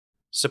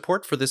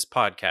Support for this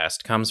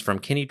podcast comes from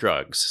Kinney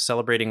Drugs,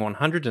 celebrating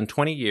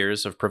 120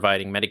 years of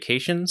providing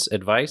medications,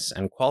 advice,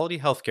 and quality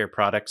healthcare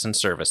products and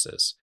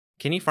services.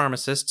 Kinney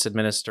pharmacists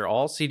administer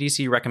all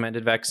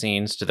CDC-recommended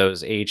vaccines to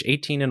those age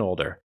 18 and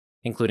older,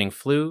 including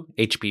flu,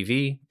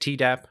 HPV,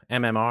 Tdap,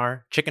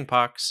 MMR,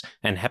 chickenpox,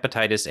 and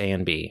hepatitis A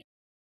and B.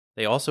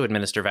 They also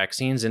administer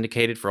vaccines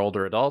indicated for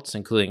older adults,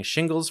 including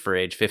shingles for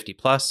age 50+,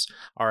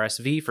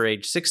 RSV for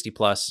age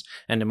 60+,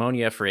 and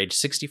pneumonia for age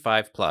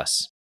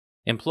 65+.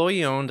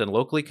 Employee-owned and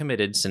locally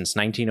committed since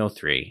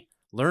 1903.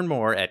 Learn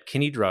more at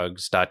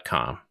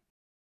kinneydrugs.com.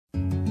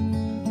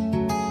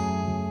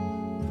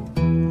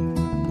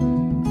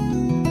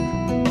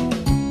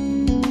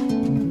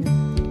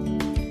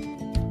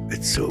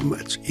 It's so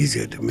much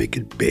easier to make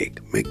it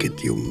big, make it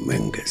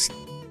humongous.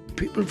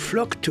 People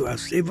flock to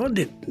us. They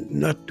wanted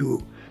not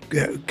to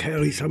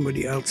carry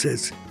somebody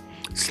else's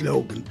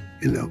slogan,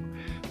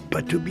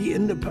 but to be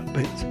in the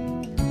puppets.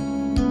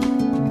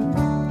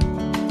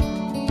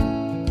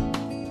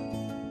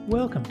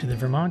 Welcome to the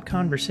Vermont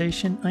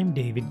Conversation. I'm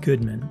David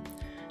Goodman.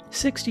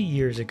 60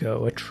 years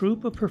ago, a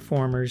troupe of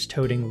performers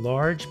toting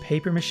large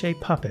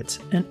papier-mâché puppets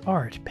and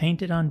art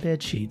painted on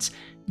bedsheets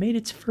made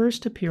its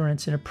first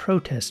appearance in a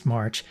protest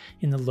march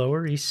in the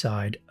Lower East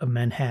Side of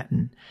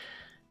Manhattan.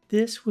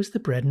 This was the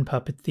Bread and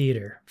Puppet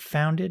Theater,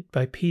 founded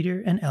by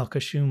Peter and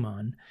Elka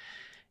Schumann.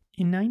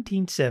 In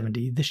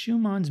 1970, the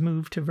Schumanns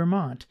moved to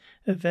Vermont,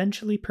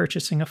 eventually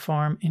purchasing a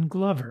farm in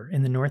Glover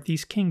in the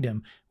Northeast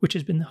Kingdom, which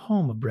has been the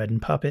home of Bread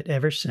and Puppet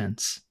ever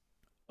since.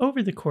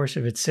 Over the course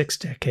of its 6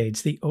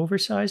 decades, the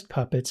oversized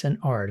puppets and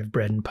art of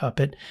Bread and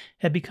Puppet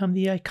have become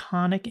the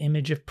iconic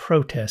image of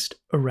protest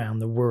around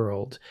the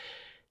world.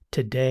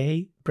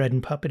 Today, Bread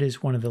and Puppet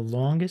is one of the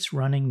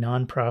longest-running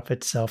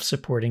nonprofit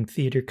self-supporting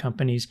theater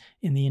companies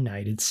in the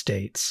United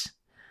States.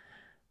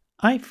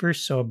 I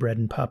first saw Bread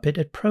and Puppet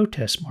at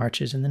protest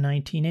marches in the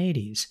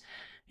 1980s.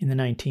 In the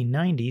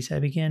 1990s, I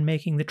began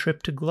making the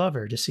trip to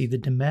Glover to see the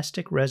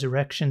domestic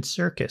resurrection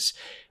circus,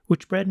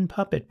 which Bread and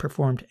Puppet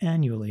performed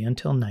annually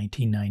until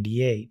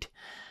 1998.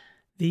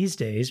 These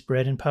days,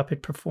 Bread and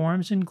Puppet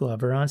performs in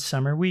Glover on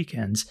summer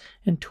weekends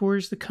and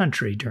tours the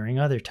country during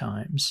other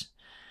times.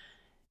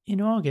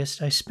 In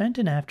August, I spent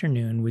an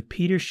afternoon with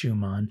Peter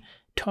Schumann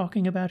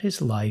talking about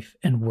his life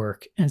and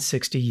work and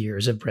 60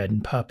 years of Bread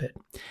and Puppet.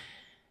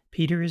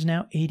 Peter is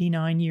now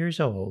 89 years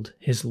old,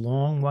 his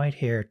long white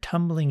hair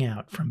tumbling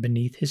out from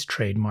beneath his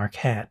trademark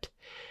hat.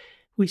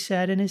 We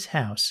sat in his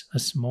house, a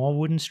small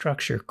wooden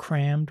structure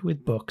crammed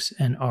with books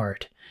and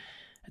art.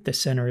 At the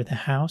center of the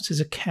house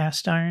is a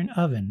cast-iron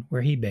oven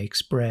where he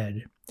bakes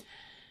bread.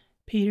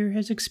 Peter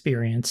has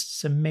experienced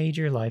some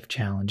major life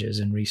challenges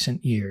in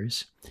recent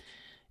years.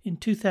 In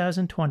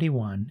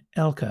 2021,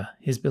 Elka,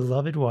 his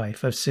beloved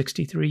wife of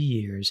 63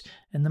 years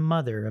and the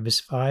mother of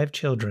his 5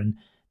 children,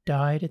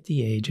 died at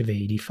the age of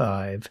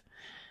 85.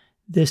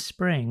 This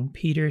spring,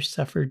 Peter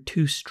suffered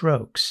 2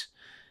 strokes.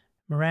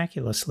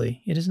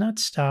 Miraculously, it has not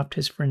stopped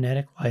his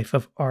frenetic life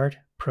of art,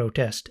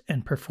 protest,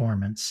 and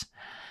performance.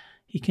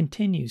 He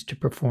continues to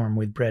perform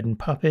with Bread and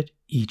Puppet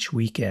each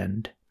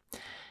weekend.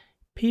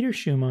 Peter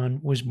Schumann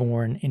was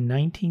born in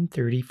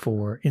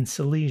 1934 in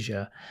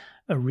Silesia,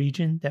 a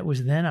region that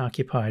was then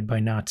occupied by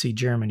Nazi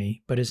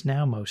Germany, but is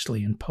now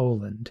mostly in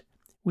Poland.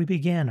 We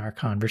began our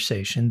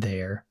conversation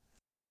there.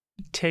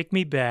 Take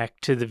me back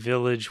to the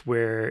village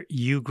where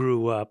you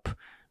grew up,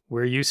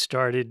 where you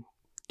started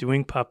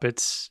doing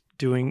puppets,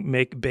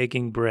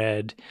 baking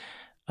bread.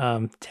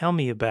 Tell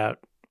me about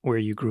where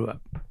you grew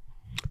up.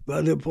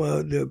 Well,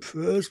 the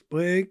first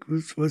break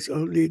was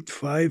only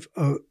 5,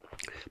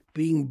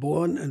 being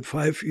born and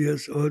 5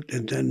 years old,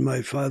 and then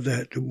my father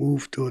had to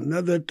move to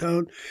another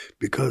town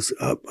because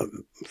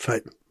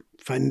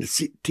find a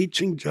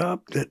teaching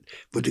job that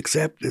would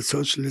accept a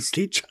socialist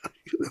teacher.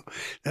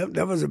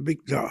 That was a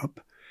big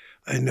job.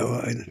 I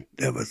know,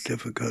 that was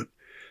difficult.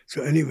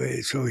 So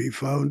anyway, he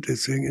found a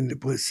thing in the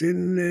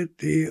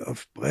vicinity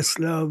of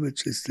Breslau,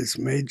 which is this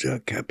major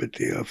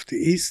capital of the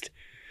East,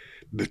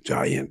 the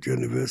giant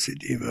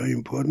university, very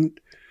important,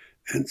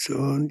 and so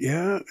on,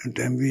 And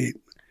then we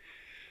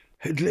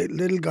had a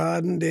little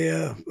garden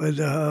there by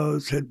the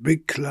house, had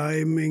big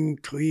climbing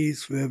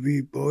trees where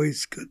we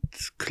boys could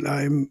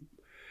climb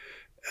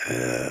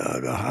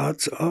our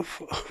hearts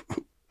off.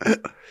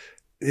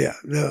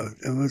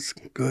 That was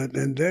good.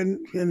 And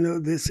then,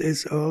 this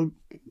is all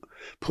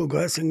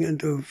progressing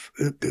into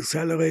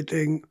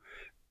accelerating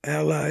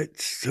Allied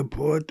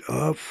support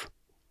of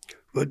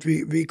what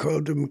we call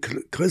them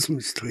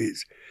Christmas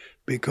trees,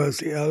 because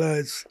the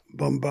Allies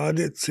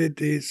bombarded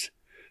cities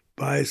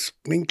by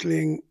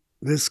sprinkling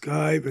the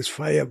sky with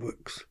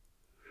fireworks.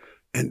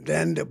 And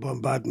then the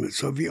bombardment.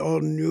 So we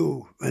all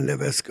knew when there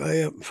were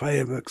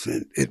fireworks,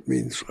 it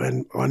means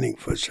running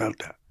for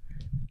shelter.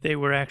 They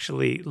were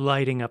actually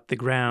lighting up the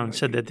ground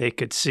so that they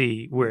could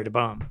see where to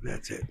bomb.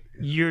 That's it.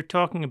 You're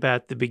talking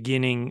about the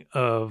beginning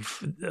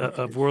of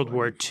World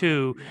War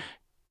II.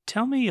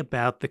 Tell me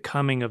about the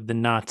coming of the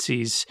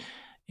Nazis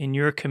in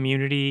your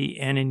community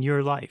and in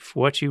your life,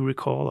 what you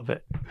recall of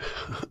it.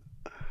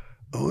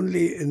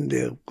 only in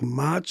the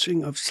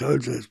marching of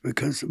soldiers,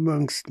 because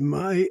amongst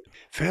my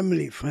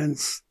family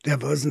friends, there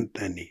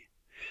wasn't any.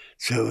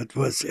 So it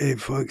was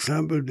for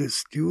example, the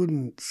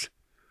students.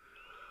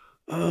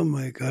 Oh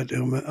my God,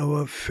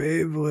 our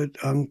favorite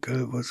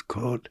uncle was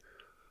called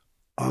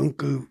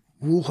Uncle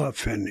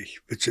Wucherpfennig,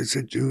 which is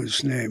a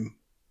Jewish name.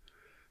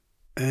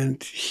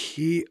 And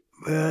he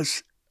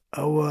was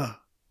our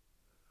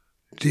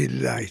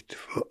delight.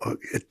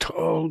 A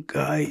tall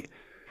guy.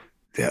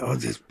 There are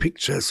these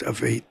pictures of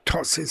he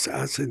tosses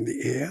us in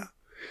the air.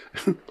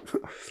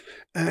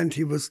 And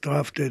he was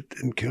drafted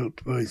and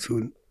killed very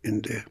soon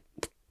in the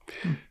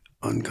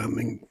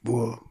oncoming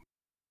war.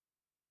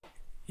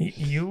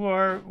 You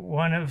are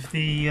one of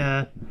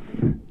the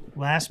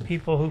last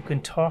people who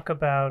can talk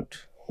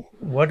about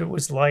what it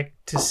was like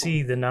to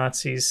see the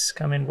Nazis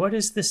come in. What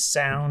is the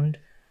sound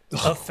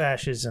of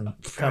fascism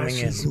coming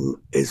in?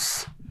 Fascism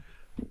is,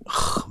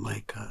 oh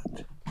my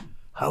God,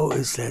 how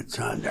is that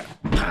sound?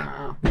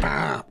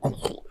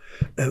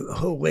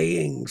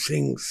 Hooraying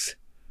things.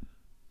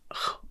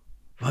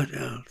 What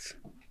else?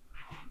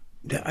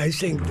 I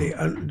think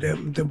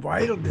the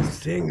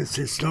wildest thing is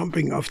the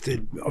stomping of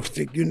the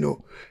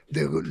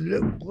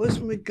the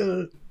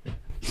rhythmical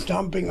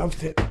stomping of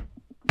the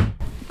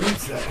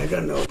pizza. I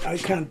don't know. I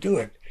can't do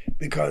it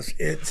because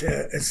it's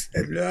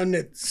a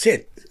learned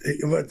sit.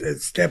 A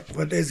step.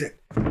 What is it?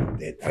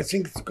 I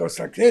think it goes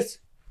like this.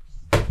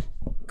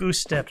 Goose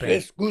stepping.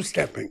 Yes, goose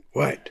stepping.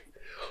 Right.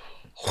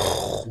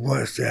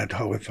 Was that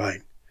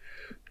horrifying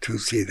to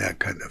see that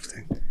kind of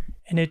thing?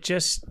 And it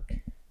just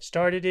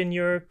started in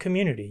your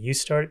community.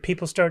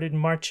 People started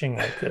marching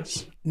like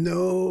this.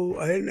 No,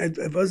 I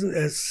wasn't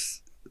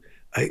as,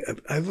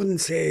 I wouldn't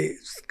say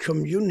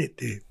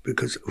community,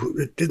 because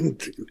it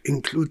didn't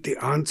include the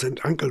aunts and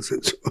uncles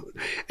and so on.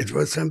 It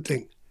was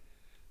something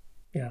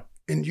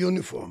in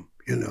uniform,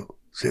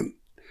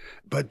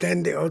 But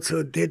then they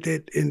also did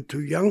it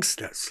into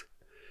youngsters.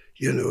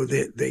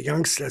 The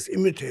youngsters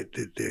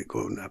imitated the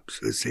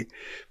grown-ups, I think.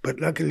 But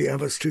luckily I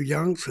was too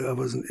young, so I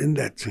wasn't in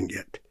that thing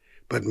yet.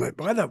 But my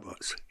brother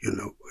was,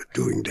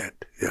 doing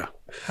that, yeah.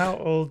 How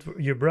old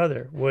your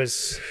brother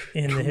was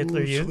in the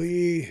Hitler Youth?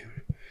 3,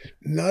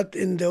 not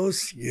in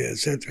those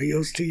years. He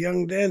was too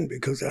young then,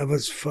 because I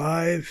was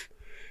 5.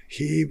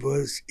 He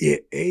was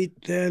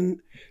 8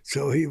 then,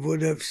 so he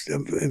would have,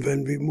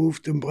 when we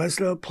moved to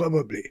Breslau,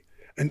 probably.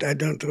 And I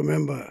don't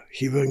remember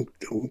he went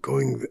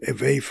going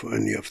away for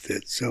any of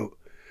that, so,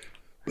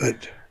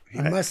 but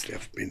he must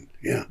have been,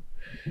 yeah.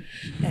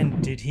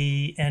 And did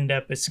he end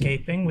up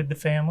escaping with the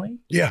family?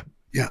 Yeah.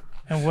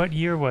 And what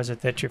year was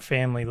it that your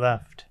family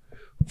left?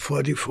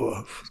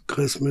 44,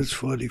 Christmas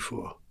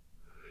 44.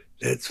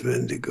 That's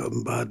when the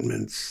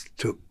bombardments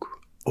took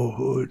a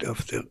hold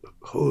of the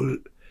whole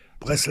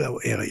Breslau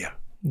area.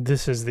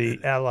 This is the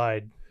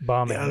Allied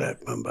bombing. The Allied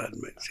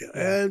bombardments, yeah.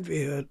 And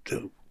we heard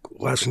the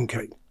Russian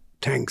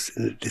tanks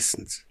in the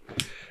distance.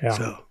 Yeah.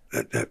 So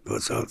that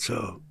was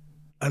also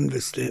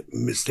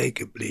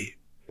unmistakably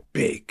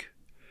big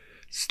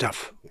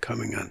stuff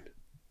coming on.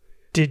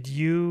 Did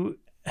you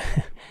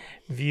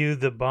view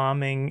the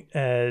bombing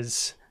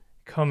as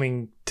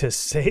coming to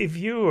save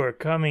you or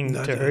coming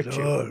Not to hurt at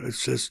you? all.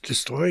 It's just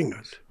destroying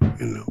us,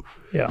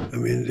 Yeah. I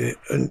mean,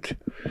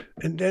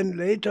 and then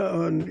later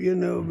on,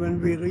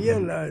 when we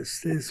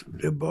realized this,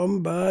 the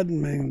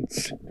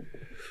bombardments,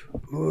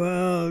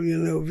 well,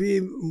 we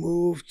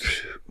moved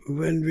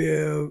when we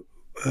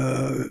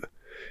were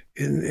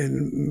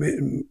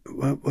in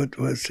what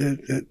was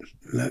it?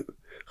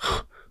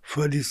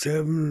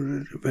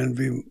 47,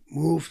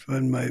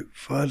 when my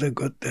father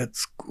got that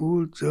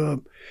school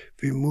job,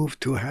 we moved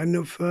to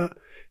Hanover.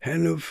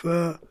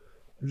 Hanover,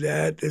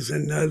 that is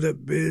another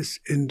big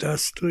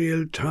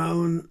industrial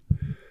town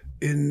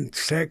in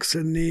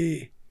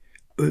Saxony,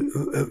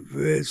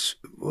 which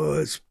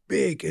was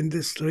big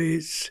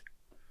industries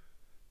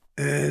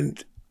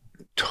and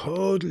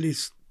totally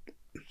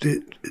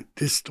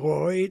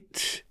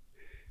destroyed,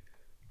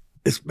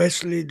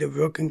 especially the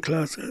working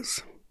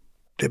classes.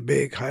 The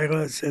big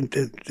high-rise and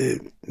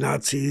the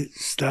Nazi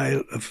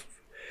style of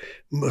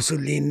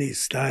Mussolini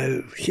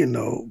style,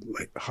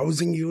 like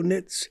housing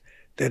units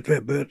that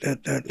were built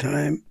at that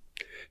time,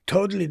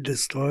 totally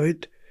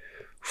destroyed,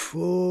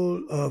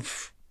 full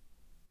of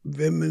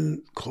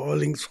women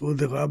crawling through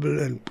the rubble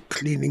and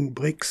cleaning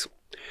bricks.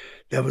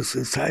 There was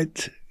a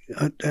sight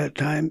at that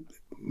time,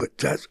 but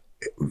just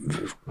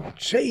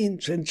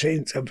chains and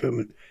chains of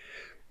women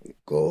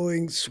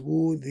going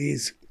through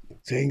these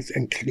things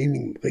and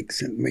cleaning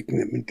bricks and making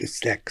them into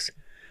stacks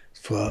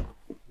for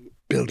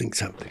building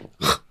something.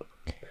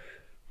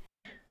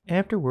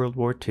 After World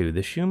War II,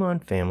 the Schumann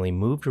family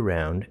moved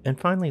around and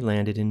finally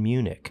landed in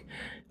Munich.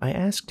 I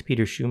asked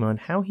Peter Schumann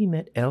how he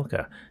met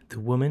Elka, the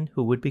woman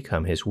who would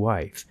become his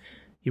wife.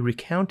 He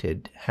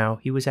recounted how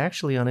he was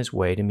actually on his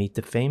way to meet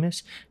the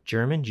famous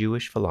German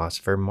Jewish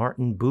philosopher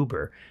Martin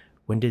Buber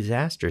when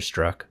disaster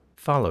struck,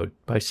 followed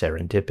by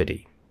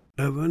serendipity.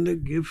 I want to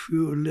give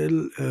you a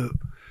little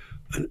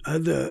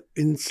another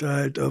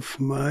insight of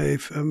my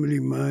family,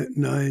 my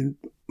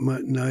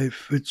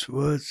knife, which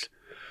was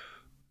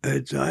a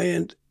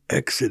giant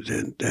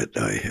accident that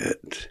I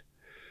had.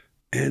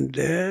 And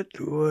that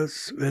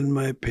was when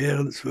my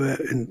parents were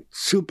in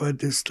super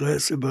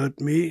distress about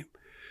me,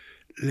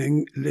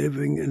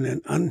 living in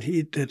an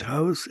unheated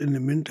house in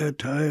the winter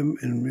time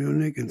in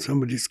Munich, in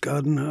somebody's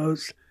garden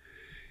house,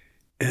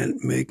 and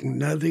making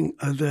nothing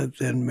other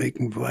than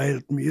making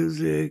wild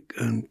music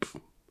and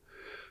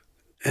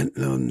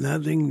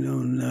nothing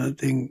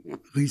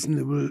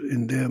reasonable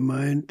in their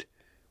mind.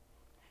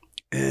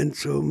 And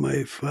so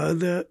my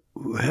father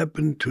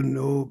happened to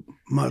know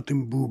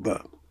Martin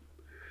Buber,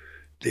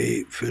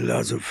 the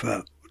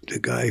philosopher, the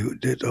guy who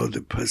did all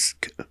the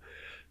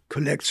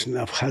collection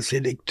of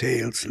Hasidic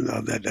tales and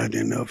all that. I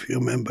don't know if you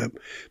remember,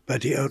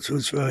 but he also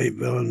was very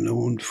well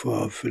known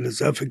for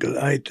philosophical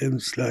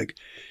items like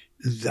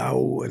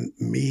thou and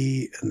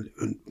me and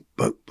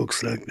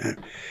books like that.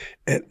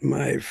 And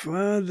my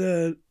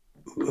father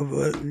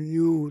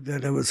knew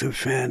that I was a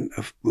fan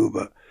of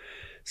Buber.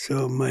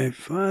 So my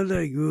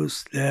father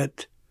used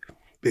that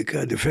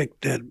because the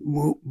fact that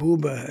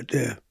Buber had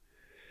a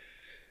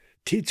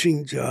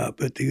teaching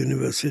job at the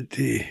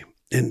university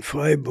in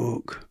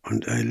Freiburg,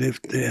 and I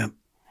lived there.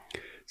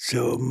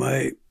 So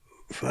my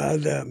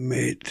father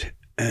made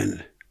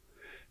a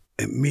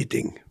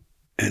meeting,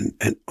 an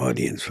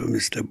audience for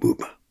Mr.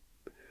 Buber.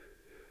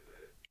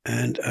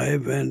 And I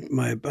went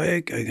my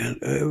bike, I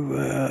got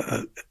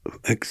over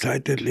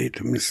excitedly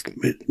to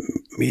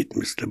meet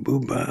Mr.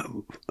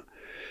 Buber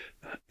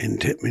in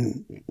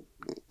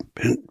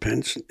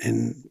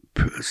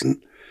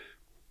person.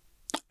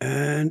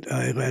 And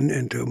I ran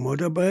into a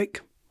motorbike,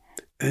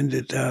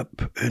 ended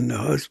up in the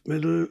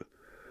hospital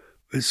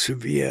with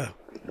severe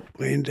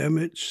brain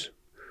damage,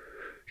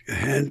 a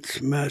hand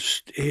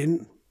smashed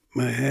in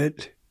my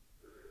head,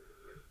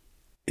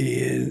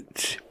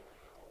 and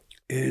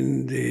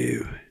in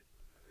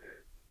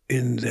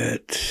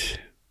that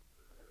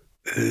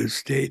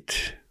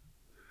state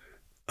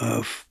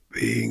of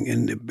being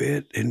in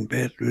bed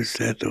with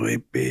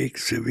that big,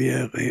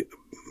 severe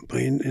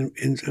brain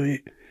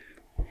injury,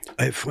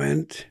 a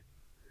friend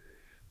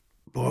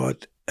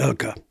brought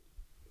Elka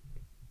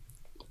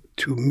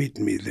to meet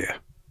me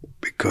there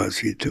because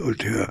he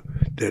told her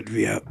that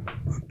we are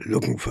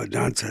looking for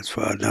dancers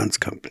for our dance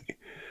company.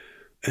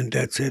 And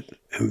that's it.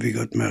 And we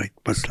got married.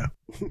 Basta.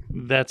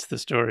 That's the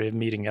story of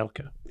meeting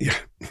Elka. Yeah.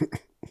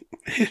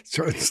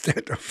 So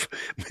instead of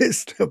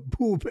Mr.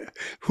 Buber,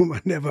 whom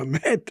I never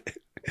met,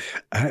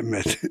 I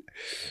met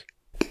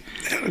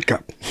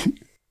Elka.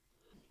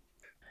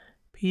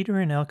 Peter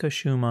and Elka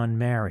Schumann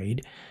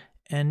married,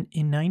 and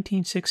in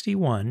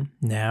 1961,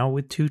 now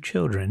with 2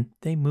 children,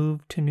 they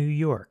moved to New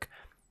York.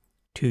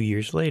 2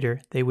 years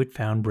later, they would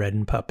found Bread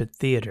and Puppet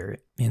Theater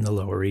in the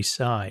Lower East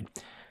Side.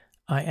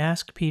 I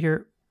asked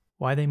Peter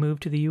why they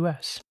moved to the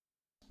U.S.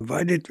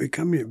 Why did we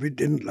come here? We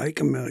didn't like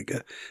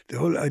America. The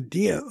whole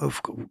idea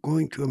of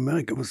going to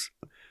America was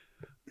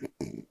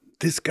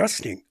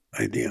disgusting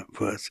idea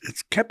for us.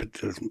 It's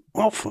capitalism,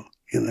 awful,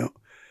 you know.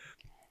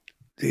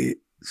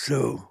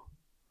 So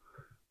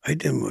I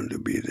didn't want to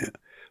be there.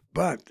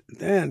 But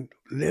then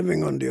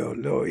living on the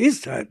Lower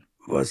East Side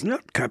was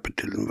not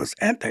capitalism, was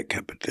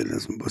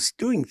anti-capitalism, was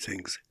doing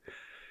things.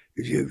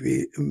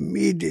 We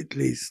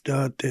immediately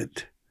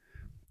started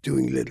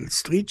doing little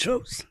street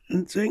shows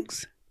and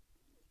things.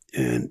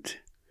 And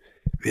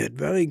we had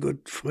very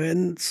good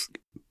friends,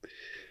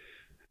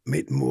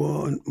 made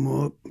more and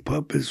more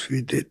puppets.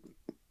 We did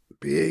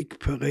big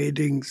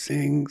parading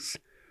things.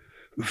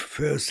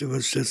 First, it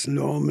was just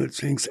normal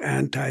things,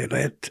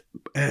 anti-red,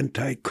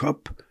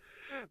 anti-cop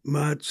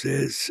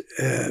marches,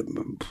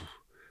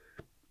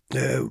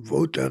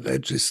 voter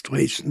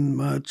registration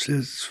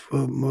marches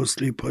for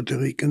mostly Puerto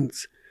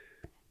Ricans,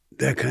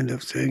 that kind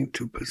of thing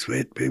to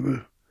persuade people.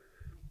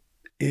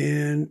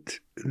 And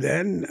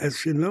then,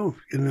 as you know,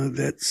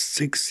 that's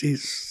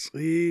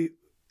 1963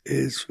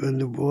 is when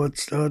the war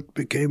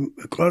became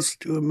a cross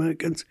to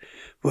Americans,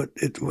 but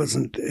it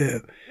wasn't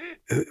a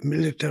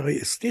military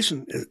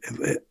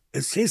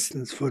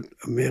assistance for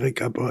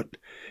America brought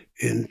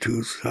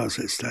into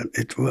Southeastern.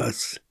 It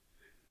was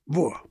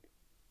war.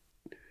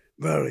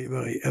 Very,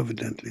 very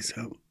evidently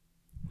so.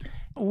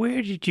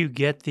 Where did you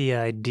get the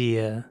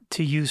idea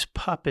to use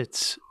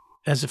puppets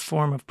as a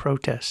form of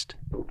protest?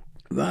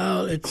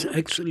 Well, it's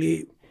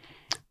actually,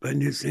 when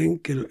you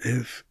think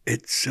if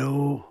it's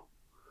so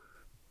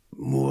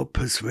more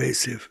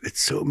persuasive,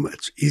 it's so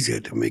much easier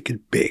to make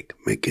it big,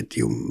 make it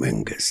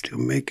humongous, to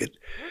make it.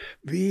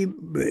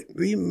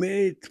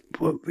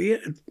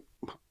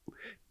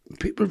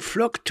 People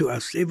flocked to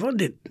us. They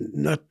wanted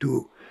not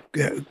to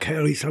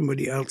carry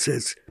somebody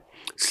else's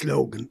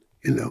slogan,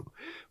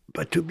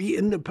 but to be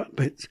in the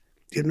puppets,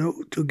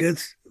 to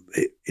get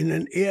in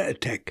an air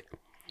attack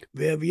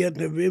where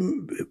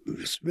women,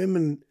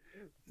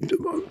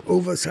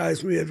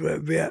 oversized,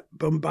 were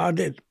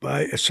bombarded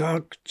by a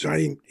shark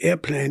giant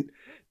airplane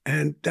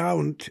and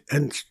downed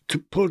and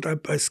pulled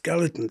up by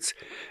skeletons,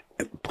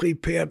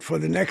 prepared for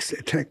the next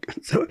attack.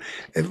 So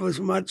it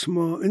was much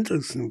more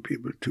interesting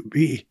people to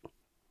be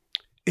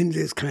in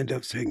this kind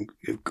of thing.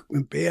 You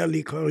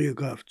barely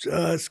choreographed,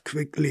 just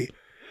quickly,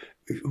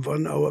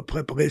 1 hour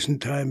preparation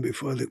time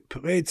before the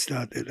parade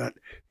started,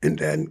 and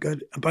then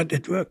but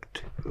it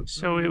worked.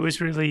 So it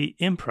was really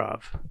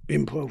improv.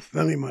 Improv,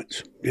 very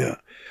much, yeah.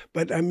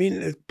 But I mean,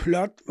 the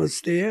plot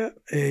was there,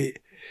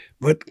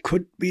 what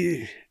could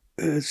be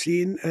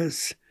seen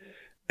as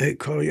a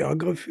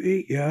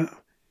choreography, yeah.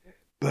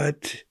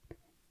 But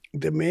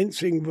the main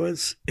thing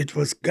was, it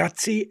was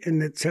gutsy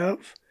in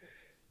itself.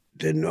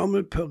 The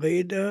normal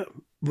parader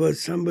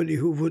was somebody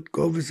who would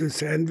go with a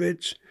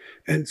sandwich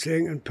and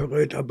sing and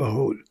parade up a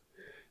hole.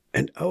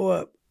 And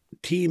our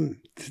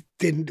team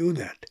didn't do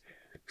that.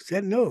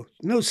 Said, no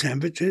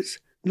sandwiches,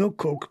 no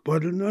Coke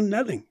bottle, no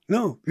nothing.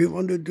 No, we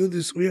want to do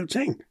this real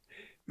thing.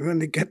 We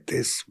want to get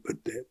this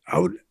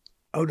out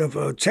of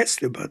our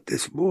chest about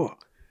this war.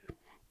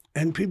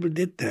 And people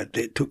did that.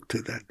 They took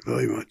to that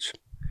very much.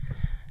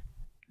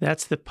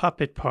 That's the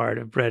puppet part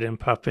of Bread and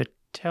Puppet.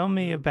 Tell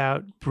me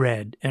about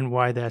bread and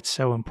why that's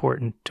so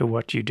important to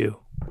what you do.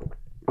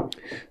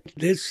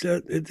 This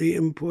the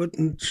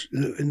importance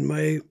in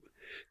my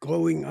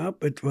growing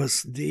up. It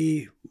was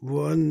the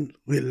one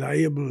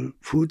reliable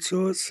food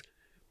source.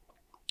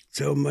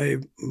 So my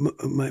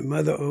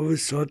mother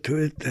always saw to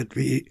it that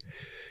we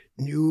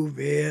knew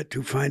where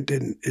to find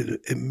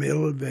a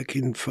mill where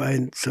can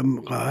find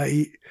some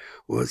rye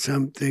or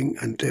something,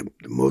 and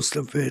most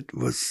of it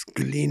was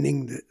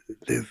gleaning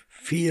the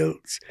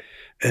fields,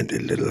 and a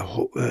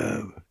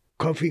little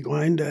coffee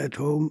grinder at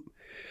home.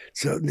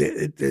 So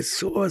the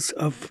source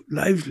of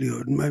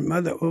livelihood. My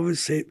mother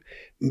always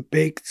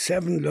baked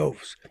 7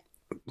 loaves,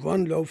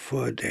 1 loaf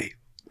for a day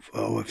for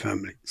our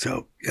family.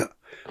 So yeah,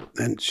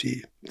 and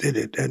she did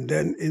it. And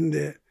then in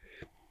the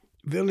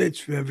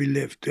village where we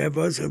lived, there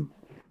was a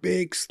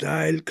big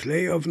style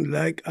clay oven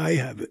like I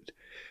have it,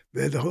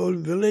 where the whole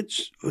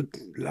village would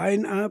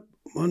line up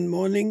one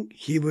morning.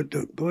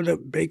 The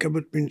baker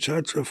would be in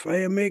charge of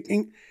fire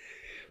making,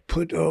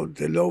 put out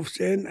the loaves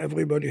in.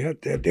 Everybody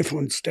had their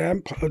different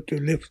stamp, how to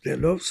lift their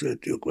loaves so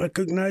that you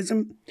recognize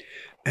them.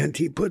 And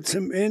he puts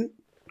them in.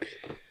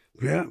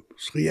 Yeah,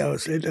 3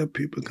 hours later,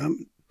 people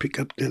come, pick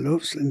up their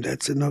loaves, and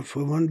that's enough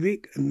for 1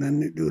 week, and then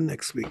they do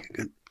next week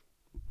again.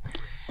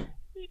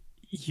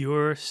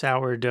 Your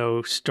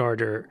sourdough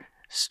starter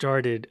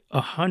started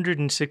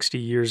 160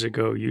 years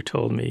ago, you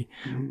told me.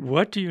 Mm-hmm.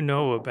 What do you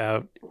know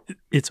about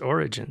its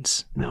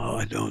origins? No,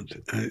 I don't.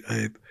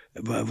 I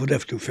would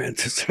have to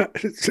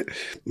fantasize. It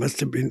must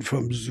have been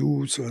from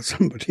Zeus or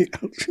somebody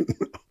else,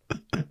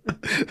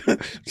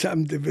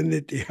 some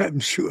divinity, I'm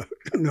sure,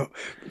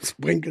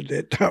 sprinkled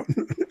it down.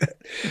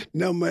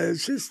 Now, my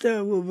sister,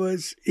 who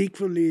was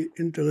equally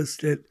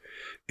interested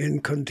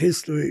in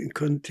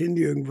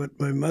continuing what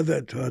my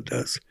mother taught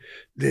us,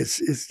 this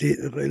is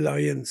the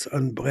reliance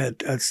on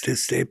bread as the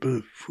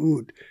staple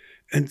food.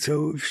 And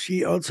so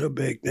she also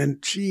baked,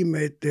 and she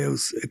made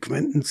those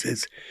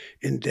acquaintances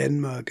in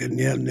Denmark and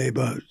near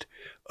neighborhood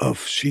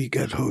she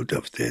got hold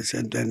of this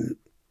and then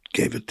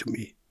gave it to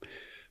me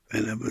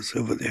when I was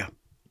over there.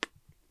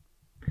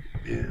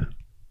 Yeah.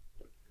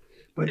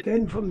 But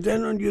then from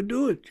then on you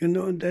do it,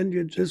 and then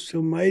you just,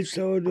 so my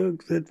sourdough,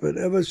 that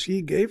whatever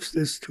she gave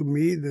this to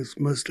me, this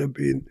must have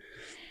been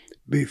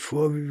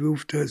before we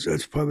moved us,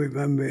 that's probably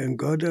when we in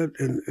Goddard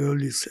in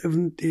early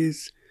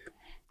 70s.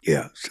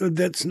 Yeah, so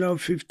that's now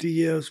 50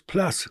 years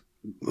plus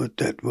what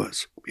that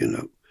was,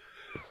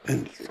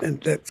 And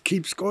that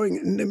keeps going.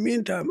 In the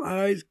meantime,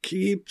 I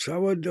keep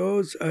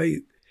sourdoughs. I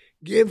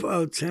give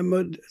out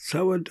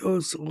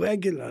sourdoughs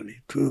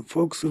regularly to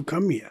folks who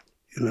come here,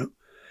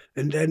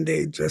 And then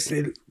they just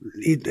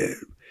need a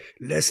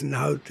lesson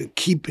how to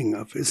keeping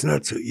of. It's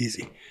not so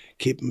easy,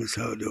 keeping a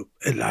sourdough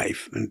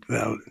alive and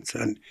well.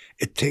 And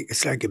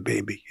it's like a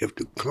baby. You have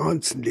to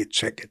constantly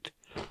check it,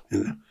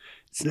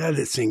 It's not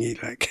a thing you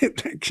like you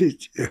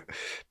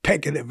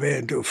pack it away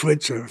into a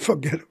fridge and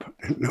forget about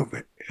it. No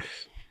way.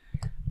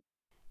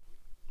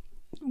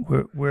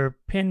 We're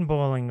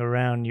pinballing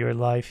around your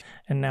life,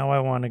 and now I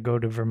want to go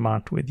to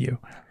Vermont with you.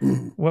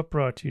 What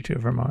brought you to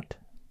Vermont?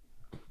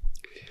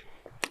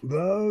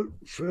 Well,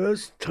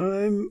 first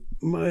time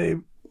my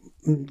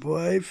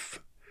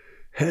wife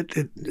had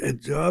a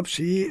job.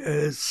 She,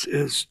 as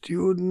a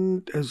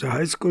student, as a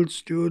high school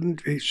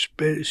student,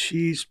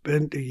 she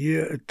spent a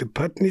year at the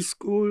Putney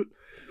School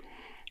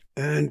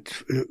and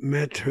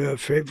met her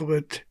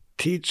favorite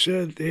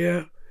teacher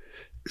there,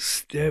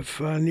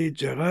 Stefan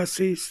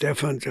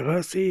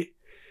Gerassi,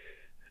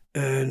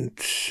 and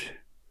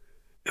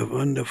a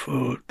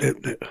wonderful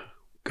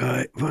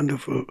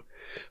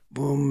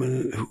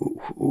woman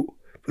who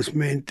was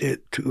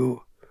married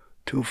to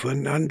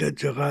Fernanda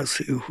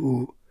Gerassi,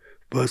 who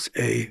was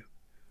a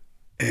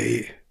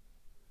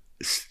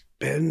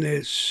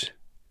Spanish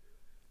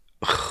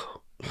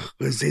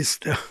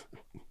resistor.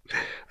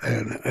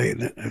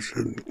 I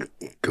shouldn't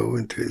go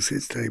into his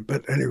history,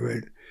 but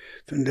anyway,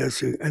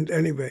 fantastic. And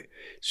anyway,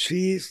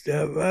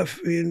 Stefan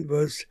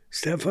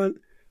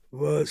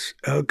was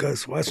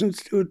Elka's Russian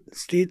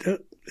teacher.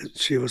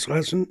 She was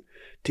Russian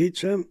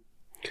teacher,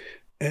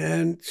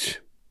 and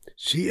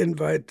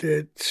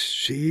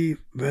She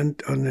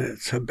went on a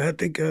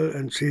sabbatical,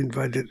 and she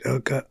invited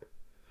Elka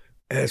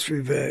as we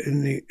were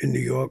in New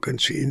York,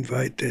 and she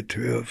invited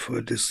her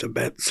for the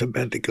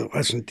sabbatical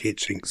Russian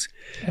teachings.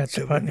 At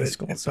the Putney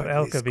School. So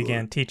Elka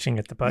began teaching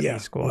at the Putney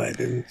School. Right,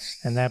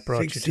 and that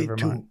brought you to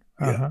Vermont.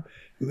 Yeah.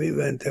 We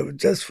went there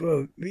just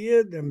for a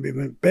year, then we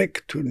went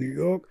back to New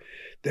York.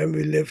 Then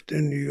we lived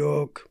in New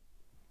York,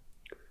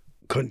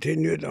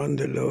 continued on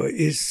the Lower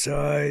East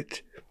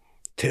Side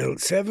till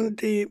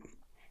 70.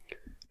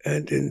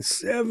 And in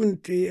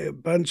 70, a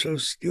bunch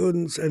of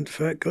students and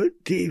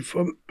faculty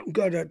from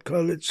Goddard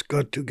College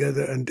got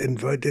together and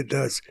invited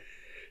us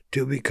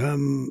to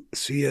become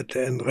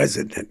theater and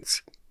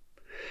residents.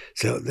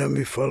 So then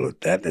we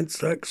followed that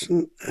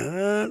instruction,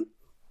 and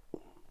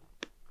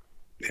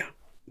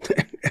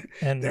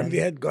and then we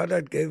had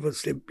Goddard gave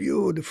us a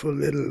beautiful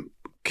little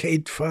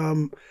Kate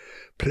Farm,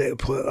 a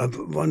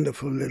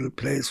wonderful little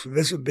place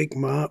with a big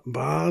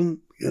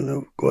barn,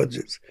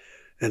 gorgeous.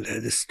 And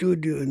had a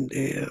studio in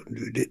there, and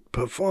we did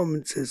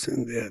performances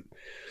in there. It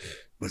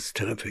was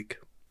terrific.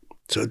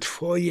 So it's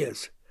 4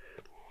 years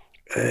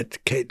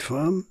at Kate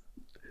Farm,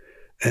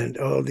 and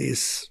all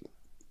these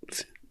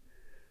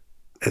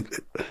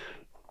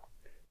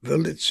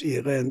village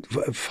events,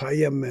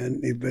 fireman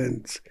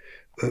events,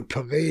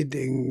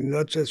 parading,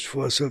 not just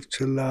 4th of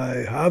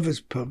July,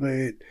 Harvest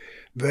Parade,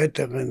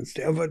 veterans,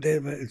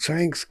 whatever,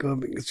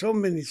 Thanksgiving, so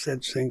many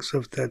such things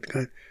of that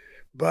kind.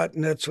 But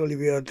naturally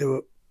we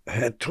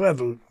had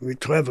traveled. We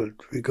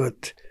traveled. We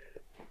got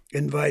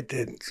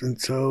invited. And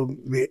so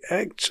we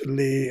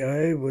actually,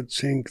 I would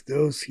think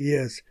those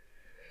years,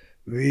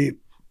 we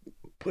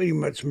pretty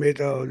much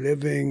made our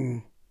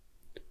living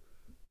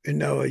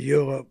in our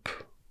Europe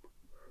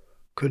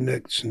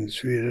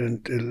connections. We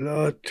went a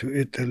lot to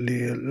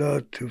Italy, a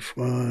lot to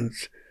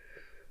France,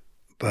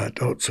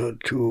 but also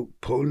to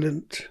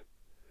Poland,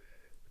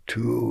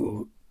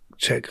 to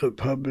Czech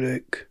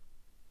Republic.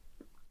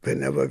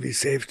 Whenever we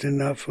saved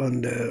enough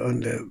on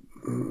the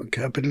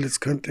capitalist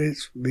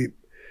countries, we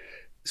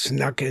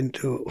snuck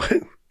into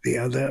the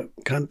other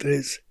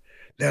countries.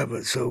 That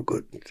was so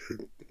good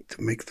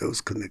to make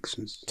those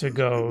connections. To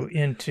go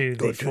into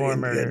the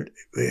former...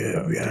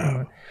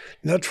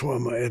 Not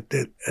former, at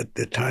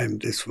the time,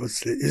 this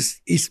was the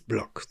East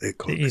Bloc, they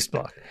called it. The East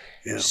Bloc.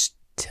 Yeah.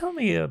 Tell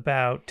me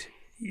about...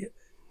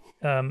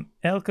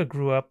 Elka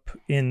grew up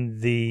in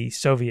the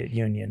Soviet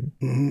Union.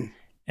 Mm-hmm.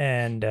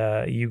 And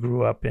you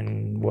grew up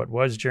in what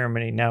was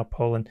Germany, now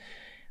Poland,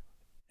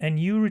 and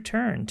you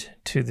returned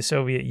to the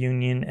Soviet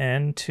Union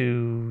and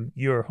to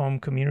your home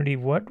community.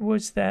 What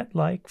was that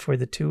like for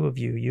the two of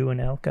you, you and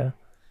Elka?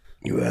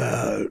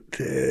 Well,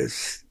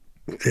 this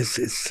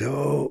is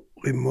so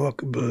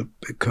remarkable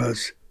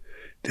because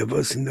there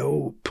was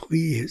no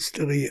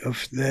prehistory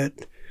of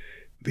that.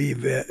 We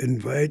were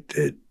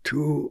invited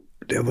to,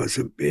 there was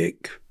a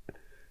big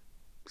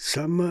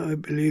summer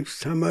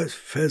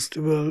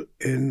festival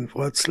in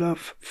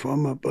Wrocław,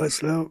 former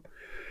Breslau,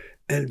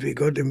 and we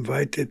got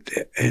invited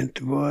there, and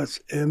it was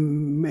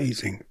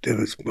amazing, the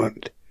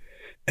response,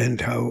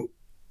 and how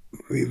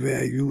we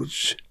were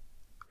huge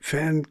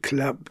fan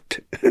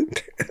clubbed.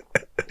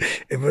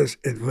 It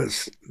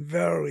was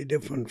very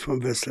different from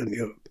Western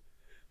Europe.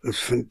 It was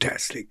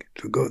fantastic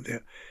to go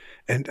there.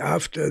 And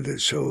after the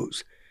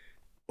shows,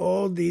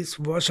 all these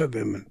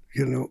washerwomen,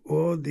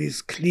 all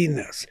these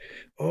cleaners,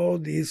 all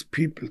these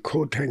people,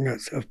 coat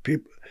hangers of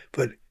people,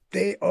 but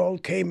they all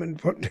came and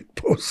wanted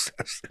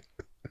posters.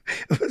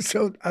 It was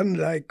so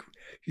unlike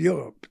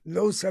Europe.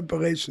 No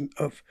separation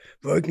of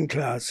working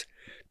class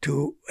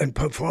and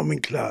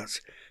performing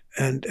class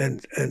and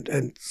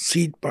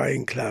seat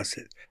buying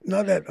classes.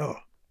 Not at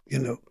all.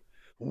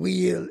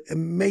 Real,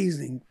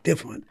 amazing,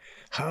 different.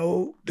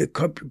 How the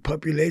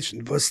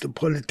population was the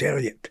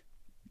proletariat,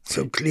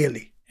 so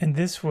clearly. And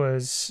this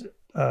was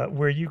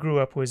where you grew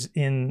up was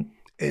in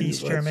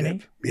East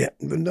Germany? Yeah,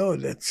 but no,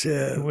 that's...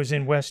 it was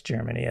in West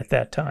Germany at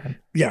that time?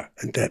 Yeah,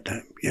 at that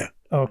time, yeah.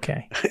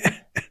 Okay.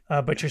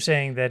 But you're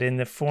saying that in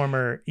the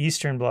former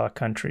Eastern Bloc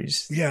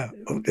countries... Yeah,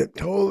 they're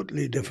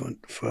totally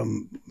different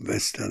from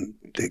Western,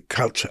 the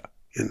culture,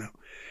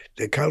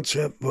 The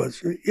culture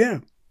was,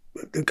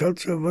 the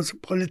culture was a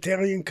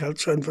proletarian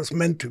culture and was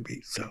meant to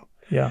be so.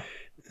 Yeah.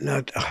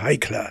 Not a high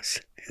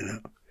class,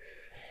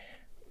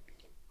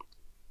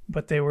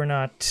 But they were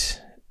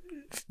not,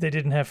 they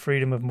didn't have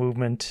freedom of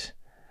movement.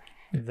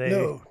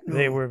 No.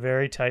 They were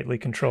very tightly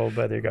controlled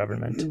by their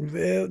government.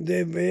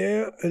 They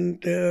were,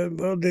 and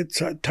they're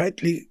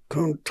tightly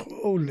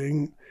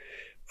controlling.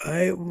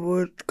 I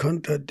would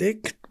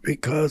contradict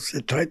because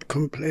the tight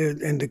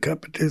complaint in the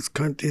capitalist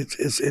countries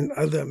is in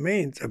other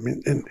means. I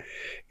mean,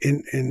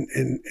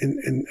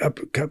 in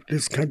upper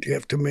capitalist country, you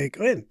have to make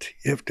rent.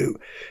 You have to.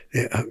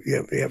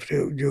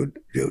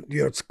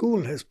 Your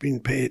school has been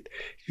paid.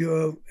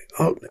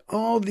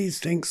 All these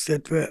things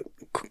that were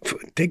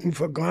taken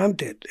for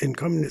granted in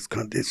communist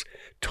countries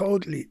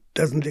totally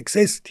doesn't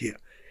exist here.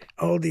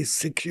 All these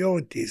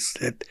securities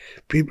that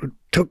people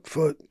took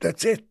for,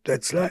 that's it,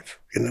 that's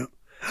life,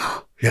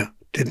 Yeah,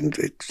 didn't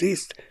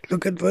exist.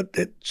 Look at what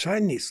the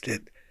Chinese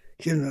did.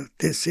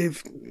 They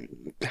saved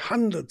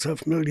hundreds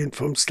of millions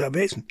from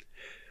starvation.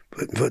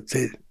 But what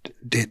they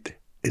did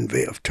in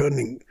way of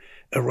turning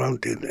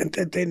around it, and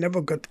that they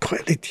never got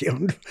credit here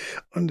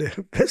on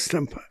the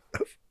western part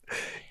of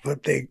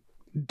what they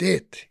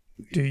did.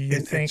 Do you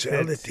think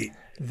actuality.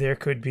 That there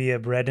could be a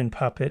bread and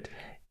puppet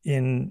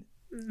in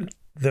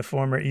the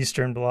former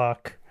Eastern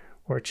Bloc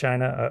or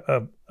China,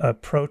 a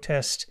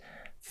protest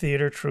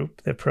theater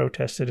troupe that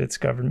protested its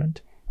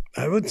government?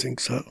 I would think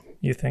so.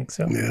 You think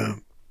so? Yeah,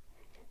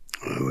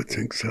 I would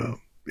think so.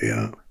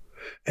 Yeah.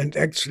 And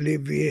actually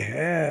we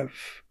have,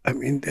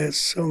 there's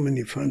so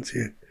many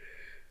fancy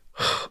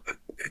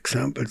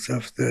examples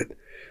of that.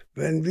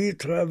 When we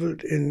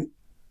traveled in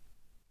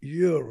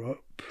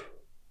Europe,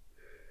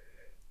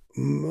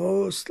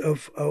 most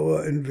of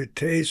our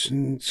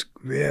invitations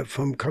were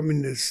from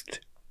communist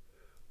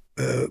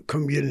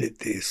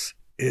communities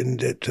in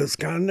the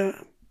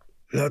Toscana,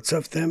 lots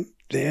of them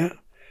there,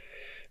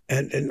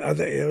 and in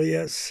other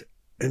areas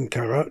in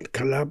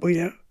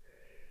Calabria,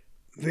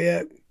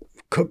 where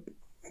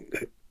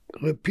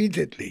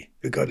repeatedly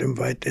we got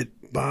invited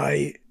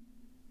by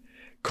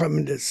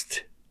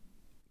communist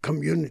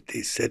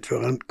communities that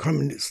were on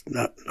communist,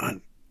 not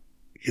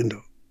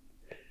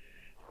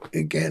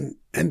again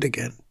and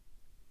again.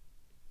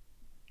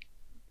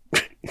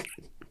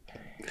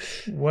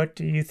 What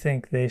do you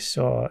think they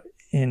saw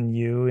in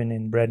you and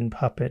in Bread and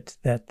Puppet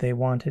that they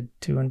wanted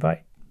to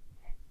invite?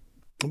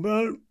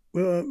 Well,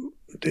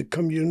 the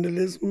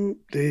communalism,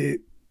 the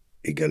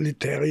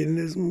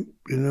egalitarianism,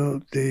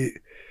 the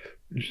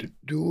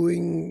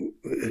doing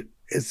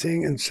a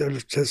thing instead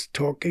of just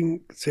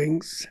talking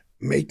things,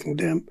 making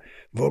them,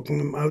 walking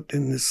them out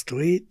in the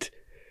street,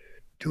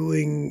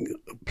 doing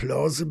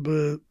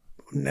plausible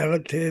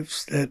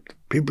narratives that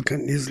people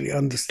can easily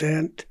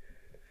understand,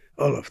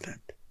 all of that.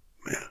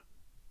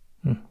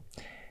 Yeah.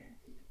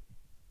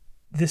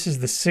 This is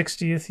the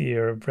 60th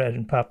year of Bread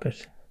and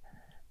Puppet.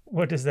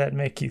 What does that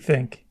make you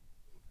think?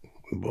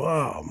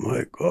 Wow,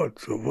 my God.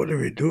 So what do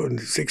we do in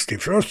the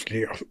 61st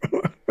year?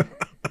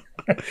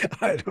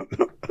 I don't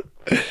know.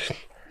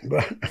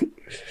 But,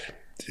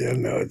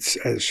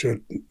 I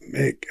should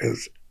make a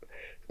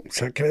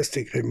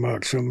sarcastic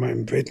remark. So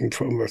I'm waiting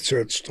for my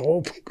third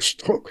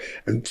stroke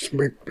and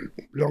smoke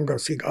longer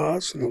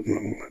cigars.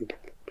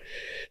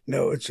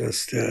 No, it's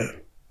just...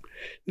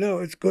 No,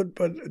 it's good,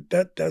 but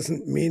that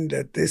doesn't mean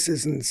that this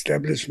is an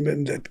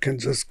establishment that can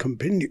just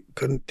continue.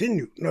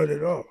 Not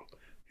at all.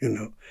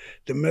 The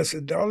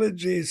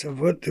methodologies of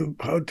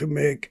how to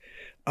make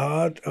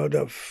art out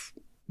of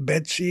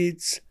bed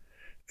sheets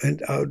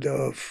and out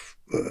of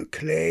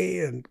clay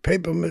and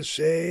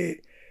papier-mâché.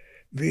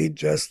 We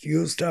just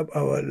used up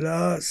our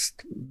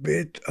last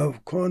bit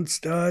of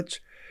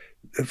cornstarch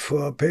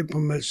for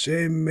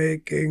papier-mâché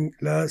making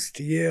last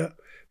year.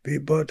 We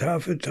bought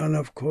half a ton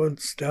of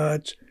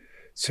cornstarch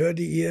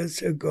 30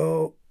 years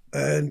ago,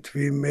 and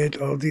we made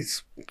all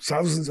these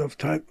thousands of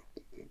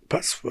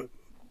passwords.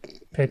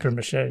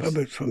 Papier-mâché.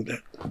 Puppet from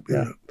that.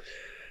 Yeah.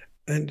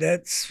 And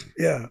that's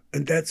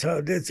how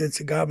it is. It's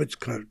a garbage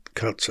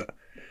culture.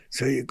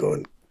 So you go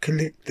and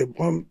collect the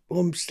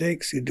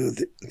broomsticks, you do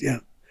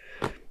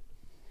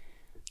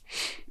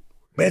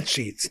bed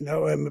sheets.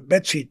 Now I'm a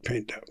bed sheet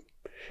painter.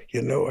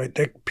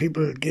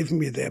 People give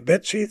me their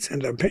bed sheets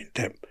and I paint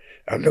them.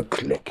 I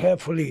look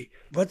carefully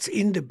what's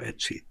in the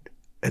bed sheet,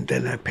 and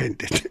then I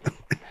paint it.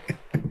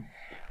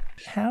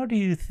 How do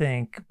you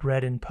think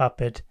Bread and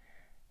Puppet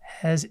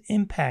has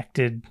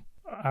impacted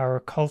our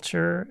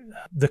culture,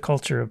 the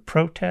culture of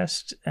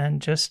protest,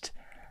 and just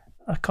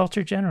a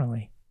culture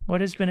generally?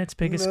 What has been its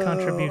biggest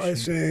contribution? I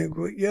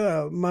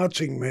think,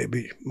 marching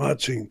maybe,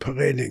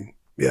 parading.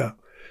 Yeah,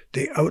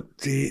 they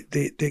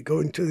go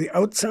into the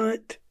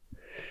outside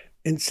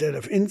instead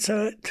of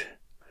inside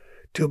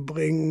to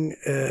bring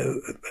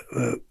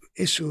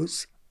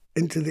issues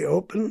into the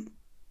open,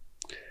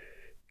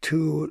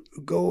 to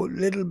go a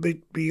little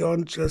bit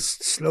beyond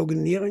just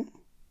sloganeering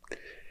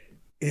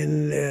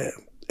in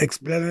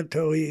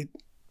explanatory,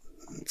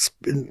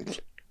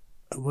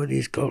 what do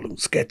you call them,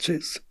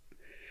 sketches.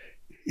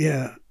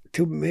 Yeah,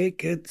 to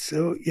make it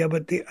so. Yeah,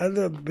 but the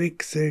other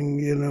big thing,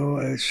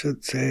 I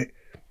should say,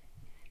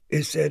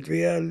 is that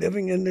we are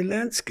living in the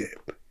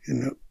landscape,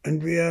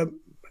 and we are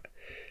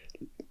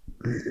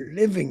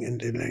living in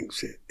the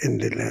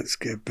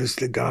landscape with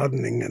the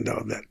gardening and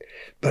all that.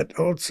 But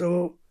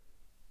also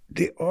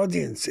the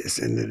audience is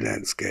in the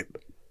landscape.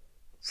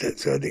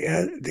 So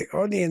the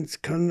audience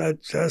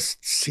cannot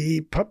just see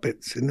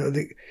puppets.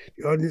 The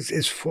audience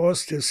is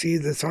forced to see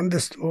the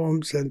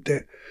thunderstorms and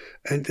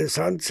the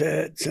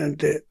sunsets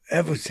and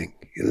everything.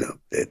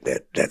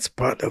 That's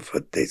part of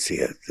what they see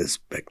as the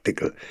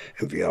spectacle.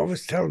 And we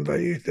always tell them, well,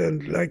 you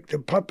don't like the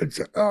puppets.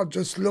 Oh,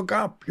 just look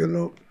up.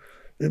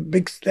 The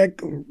big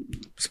stack of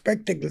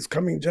spectacles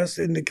coming just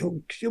in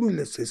the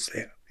cumulus is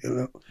there.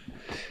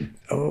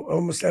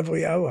 Almost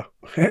every hour.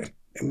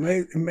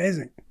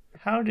 Amazing.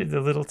 How did the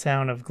little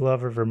town of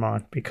Glover,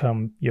 Vermont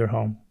become your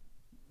home?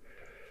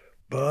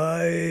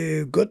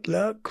 By good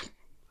luck.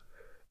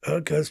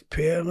 Elka's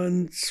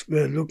parents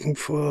were looking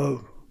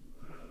for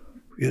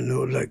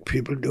like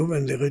people do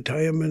when the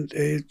retirement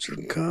age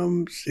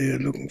comes, they're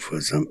looking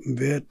for something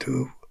where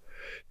to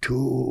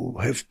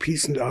have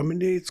peace and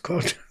harmony, it's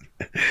called.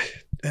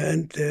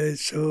 And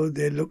so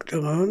they looked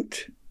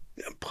around,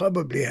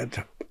 probably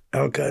had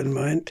Elka in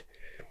mind,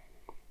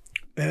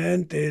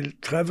 and they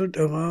traveled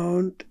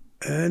around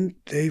and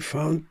they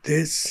found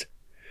this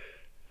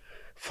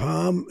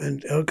farm,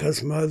 and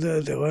Elka's mother,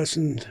 the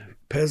Russian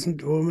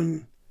peasant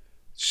woman,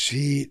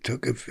 she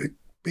took a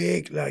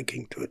big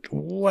liking to it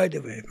right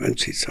away when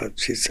she said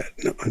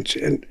no,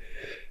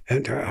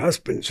 and her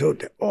husband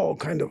showed her all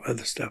kind of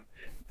other stuff,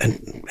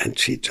 and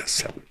she just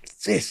said,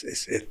 this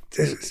is it.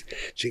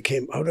 She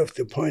came out of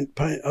the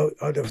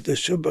out of the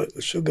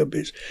sugar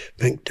beets,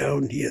 went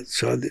down here,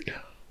 saw it.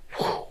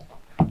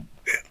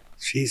 Yeah,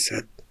 she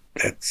said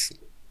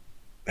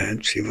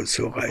and she was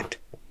so right.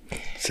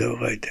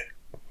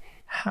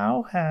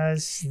 How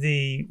has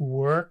the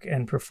work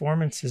and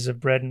performances of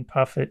Bread and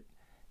Puffet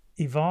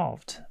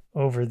evolved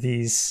over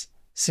these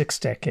 6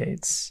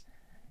 decades?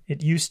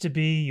 It used to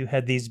be you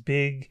had these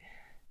big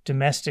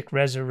domestic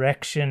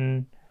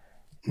resurrection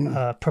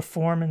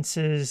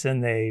performances,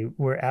 and they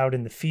were out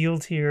in the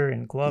field here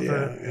in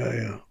Glover.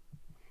 Yeah.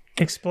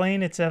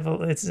 Explain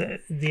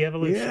the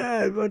evolution.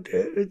 Yeah, but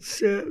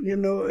it's,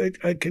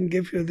 I can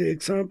give you the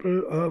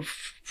example of,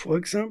 for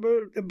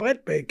example, the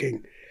bread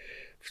baking.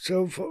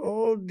 So for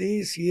all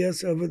these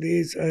years over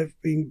these, I've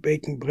been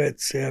baking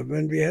breads there.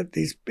 When we had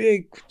these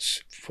big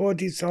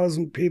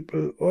 40,000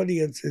 people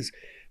audiences,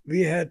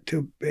 we had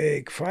to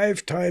bake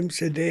 5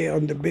 times a day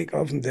on the big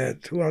oven there,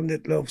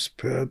 200 loaves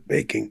per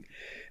baking.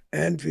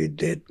 And we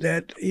did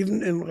that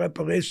even in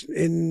reparation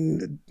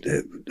in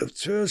the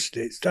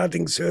Thursday,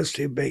 starting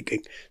Thursday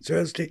baking.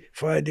 Thursday,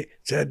 Friday,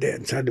 Saturday,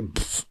 and Sunday,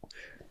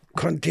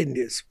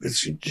 continuous with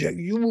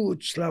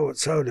huge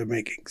sourdough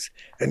makings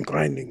and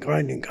grinding.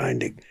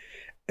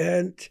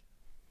 And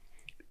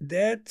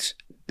that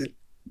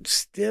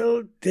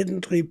still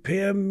didn't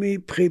prepare me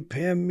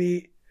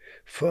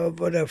for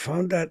what I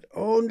found out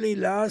only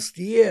last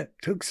year.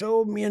 Took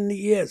so many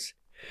years,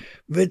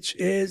 which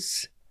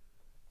is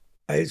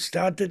I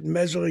started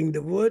measuring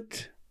the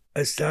wood.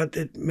 I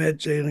started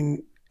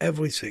measuring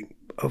everything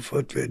of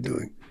what we're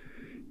doing.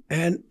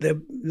 And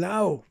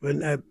now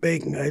when I'm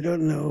baking, I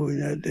don't know,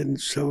 I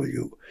didn't show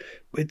you,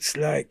 it's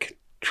like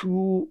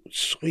 2,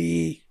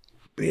 3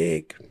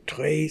 big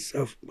trays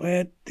of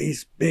bread,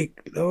 these big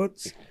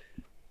loads.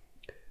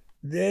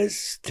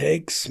 This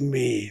takes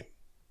me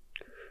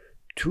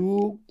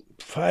 2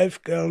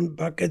 5-gallon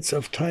buckets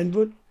of pine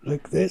wood,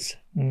 like this,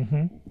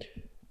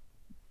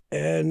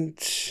 and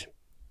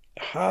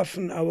half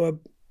an hour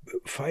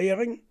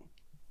firing.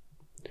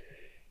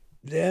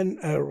 Then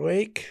I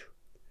rake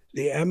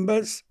the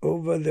embers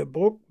over the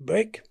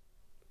brick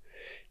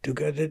to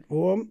get it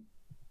warm,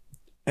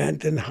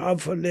 and then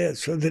half a layer.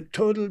 So the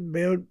total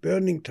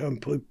burning time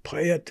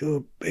prior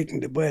to baking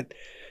the bread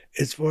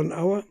is 1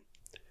 hour.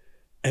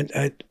 And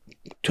I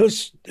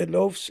toss the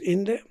loaves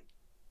in there,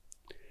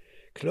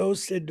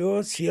 close the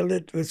door, seal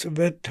it with a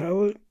wet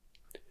towel,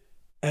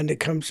 and it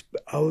comes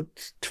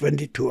out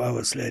 22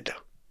 hours later.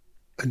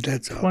 And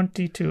that's all.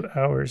 22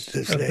 hours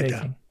of later.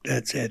 baking.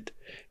 That's it.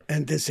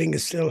 And the thing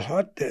is still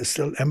hot. There's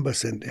still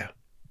embers in there.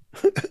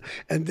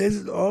 And this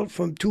is all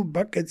from 2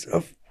 buckets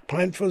of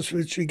pine forest,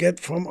 which we get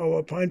from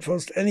our pine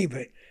forest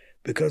anyway,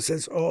 because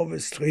there's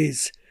always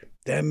trees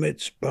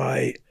damaged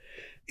by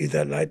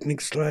either lightning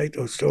strike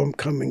or storm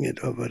coming in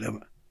or whatever.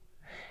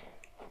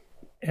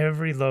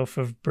 Every loaf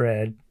of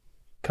bread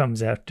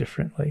comes out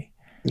differently.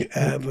 Yeah,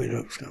 every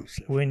loaf comes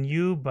out. When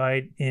you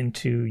bite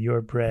into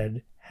your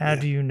bread, how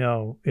do you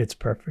know it's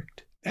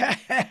perfect?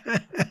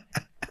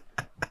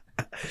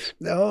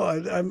 No,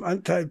 I'm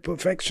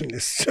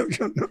anti-perfectionist, so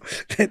you know.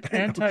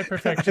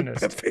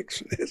 Anti-perfectionist.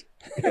 Perfectionist.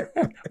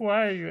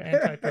 Why are you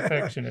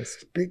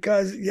anti-perfectionist?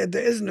 Because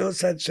there is no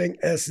such thing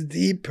as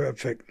the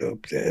perfect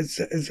loaf. There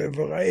is a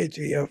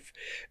variety of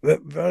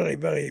very,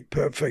 very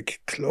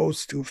perfect,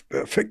 close to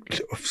perfect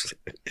loaves.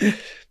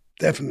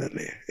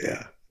 Definitely,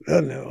 yeah.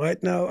 No.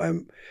 Right now,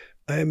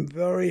 I'm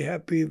very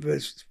happy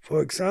with,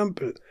 for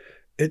example,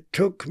 it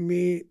took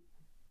me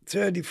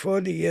 30,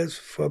 40 years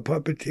for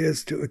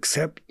puppeteers to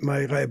accept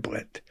my rye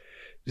bread.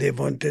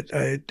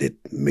 I did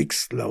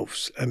mixed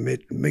loaves. I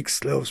made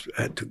mixed loaves.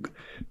 I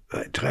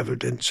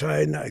traveled in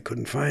China. I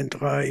couldn't find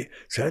rye.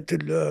 So I had to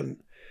learn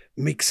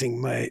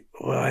mixing my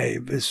rye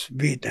with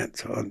wheat and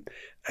so on.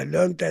 I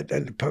learned that,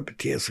 and the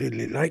puppeteers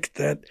really liked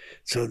that.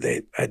 So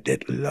I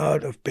did a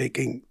lot of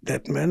baking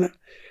that manner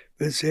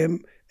with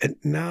him. And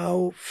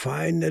now,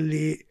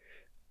 finally,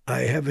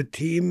 I have a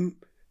team,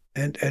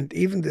 and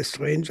even the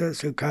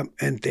strangers who come,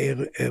 and they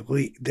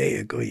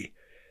agree.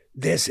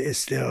 This is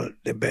still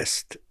the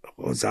best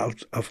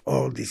result of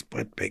all these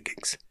bread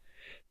bakings.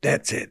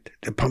 That's it,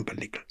 the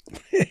pumpernickel.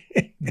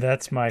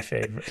 That's my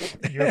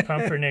favorite. Your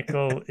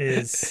pumpernickel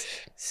is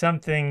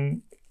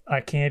something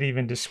I can't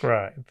even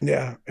describe.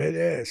 Yeah, it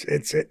is.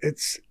 It's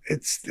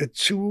the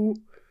chew,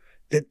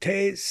 the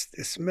taste,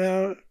 the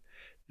smell,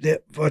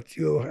 what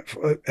you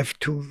have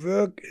to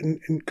work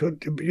in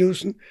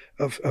contribution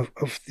of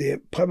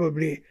the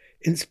probably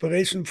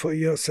inspiration for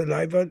your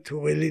saliva to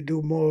really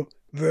do more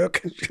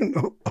work,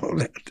 all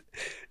that.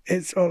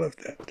 It's all of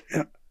that,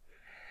 yeah.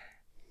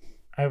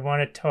 I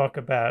want to talk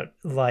about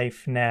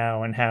life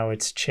now and how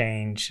it's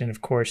changed. And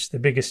of course, the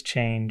biggest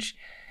change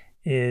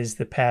is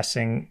the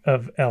passing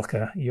of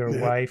Elka, your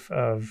wife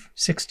of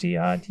 60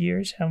 odd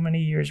years. How many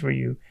years were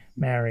you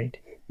married?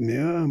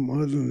 Yeah,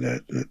 more than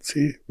that. Let's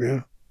see.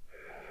 Yeah.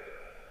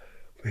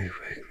 We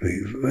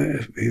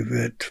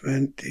were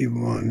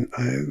 21.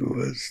 I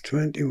was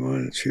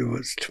 21, she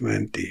was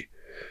 20.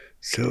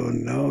 So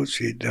now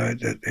she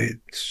died at age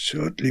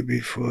shortly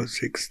before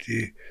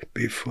 60,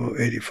 before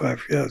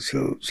 85. Yeah,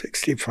 so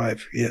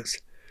 65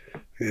 years.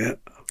 Yeah.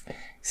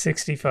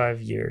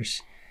 65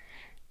 years.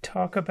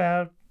 Talk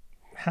about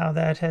how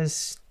that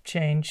has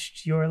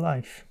changed your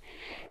life.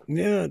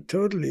 Yeah,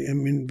 totally. I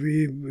mean,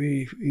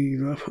 we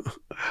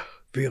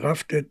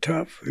roughed it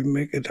tough. We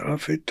make it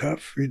rough it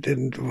tough. We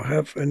didn't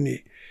have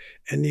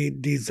any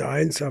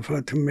designs of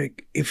how to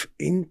make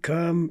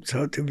incomes,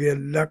 how to be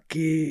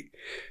lucky.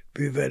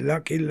 We were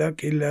lucky.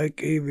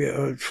 We're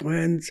old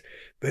friends.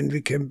 When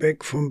we came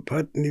back from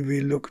Putney,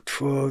 we looked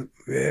for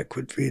where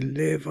could we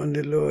live on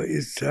the Lower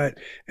East Side.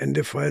 And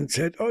the friend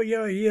said, oh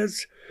yeah,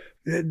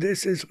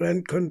 this is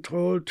rent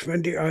control,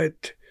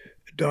 $28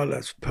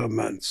 per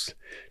month.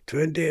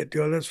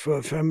 $28 for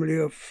a family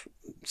of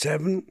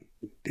 7,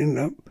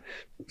 yeah,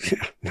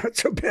 not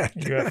so bad.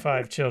 You have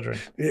 5 children.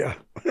 Yeah.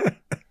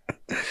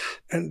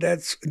 And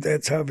that's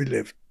how we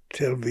lived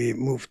till we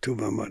moved to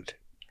Vermont.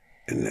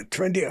 And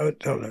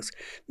 $28.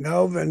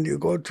 Now, when you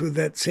go to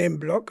that same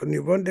block and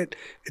you want it,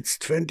 it's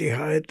 20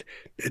 height,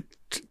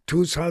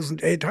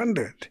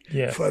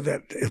 $2,800 for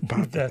that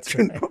apartment. That's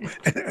right.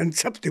 And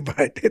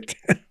subdivide it.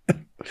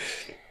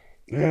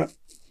 Yeah.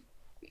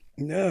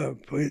 No,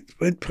 we're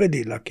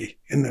pretty lucky,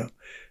 The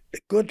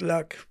good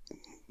luck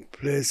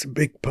plays a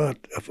big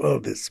part of all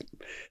this.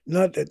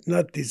 Not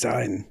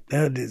design.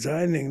 No,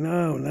 designing,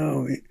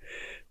 no. We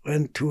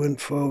went 2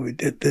 and 4, we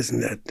did this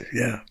and that,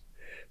 yeah.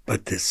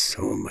 But there's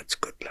so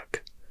much good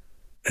luck.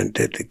 And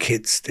that the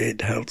kids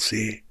stayed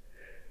healthy,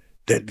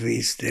 that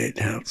we stayed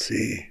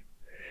healthy.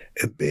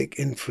 A big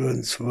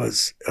influence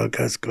was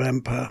Elka's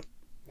grandpa,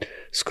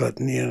 Scott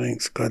Nearing,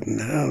 Scott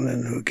and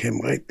Helen, who came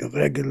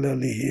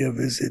regularly here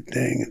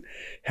visiting.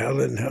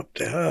 Helen helped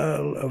the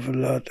hell of a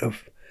lot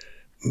of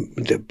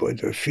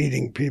the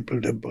feeding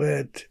people the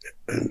bread.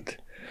 And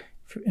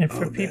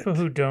for people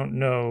who don't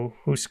know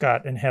who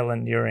Scott and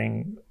Helen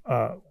Nearing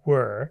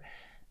were,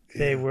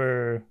 they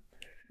were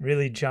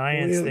really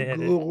giants.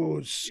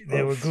 Gurus.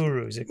 They were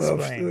gurus.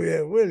 Explain.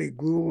 Really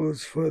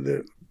gurus for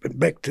the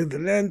back to the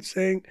land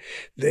thing.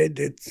 They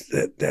did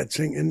that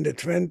thing in the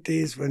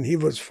 20s when he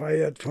was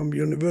fired from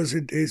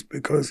universities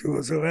because he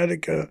was a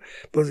radical,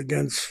 was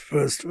against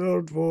First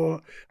World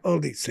War, all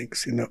these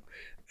things,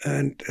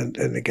 and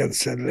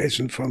against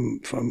annihilation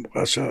from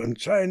Russia and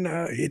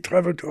China. He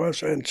traveled to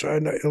Russia and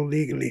China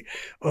illegally,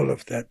 all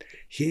of that.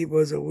 He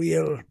was a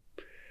real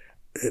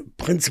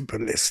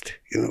principalist,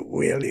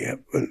 really,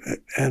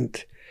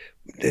 and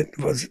it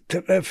was a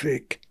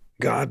terrific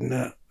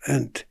gardener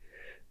and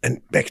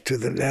back to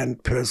the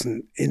land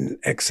person in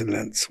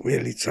excellence,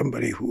 really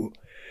somebody who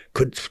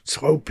could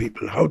show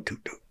people how to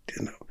do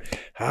it,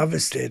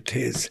 Harvested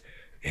his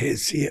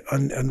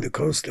on the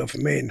coast of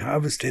Maine,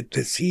 harvested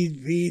the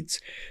seed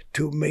weeds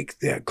to make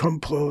their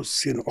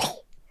compost,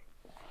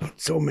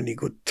 so many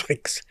good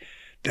tricks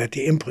that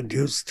he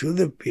introduced to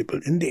the people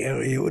in the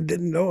area who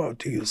didn't know how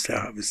to use the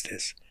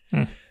harvesters.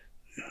 Yeah.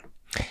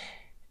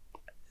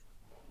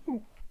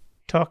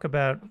 Talk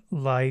about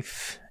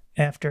life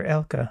after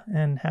Elka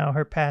and how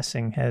her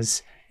passing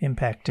has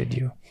impacted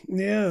you.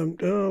 Yeah,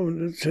 no,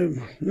 it's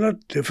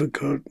not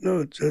difficult.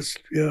 No, just,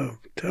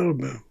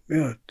 terrible.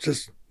 Yeah,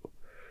 just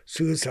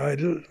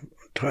suicidal,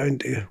 trying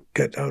to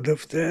get out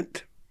of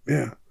that.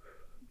 Yeah,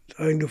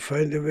 trying to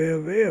find a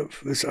way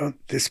of without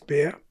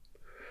despair.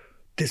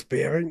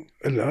 Despairing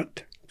a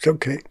lot. It's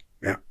okay.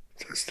 Yeah,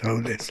 just how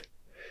it is.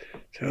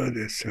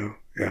 So,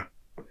 yeah.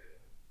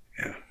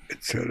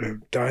 It's sort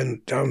of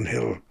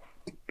downhill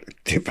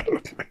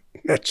development,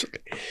 naturally.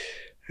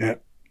 Yeah,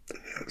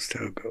 that's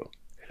how it goes.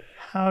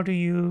 How do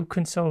you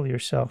console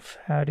yourself?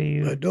 How do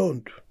you... I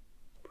don't.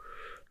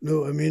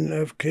 No, I mean, I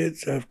have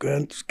kids, I have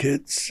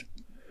grandkids.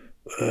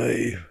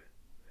 I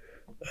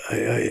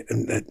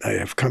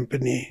have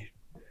company.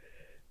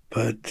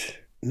 But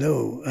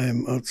no,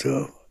 I'm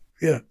also...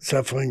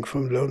 suffering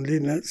from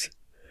loneliness,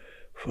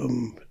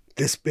 from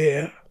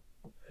despair,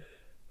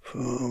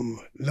 from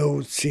no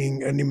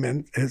seeing any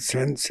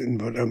sense in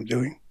what I'm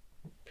doing.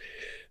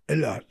 A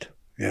lot,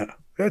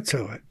 that's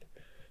all right.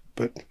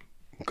 But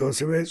it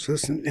goes away. It's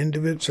just an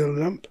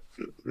individual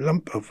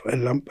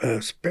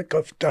a speck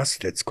of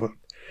dust, it's called.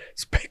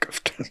 Speck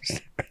of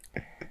dust.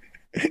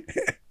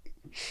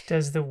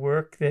 Does the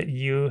work that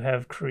you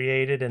have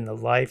created and the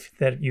life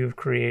that you've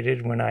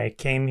created, when I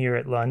came here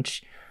at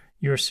lunch,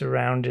 you're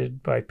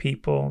surrounded by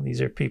people.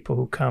 These are people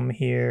who come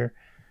here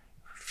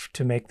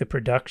to make the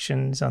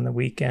productions on the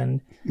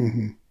weekend.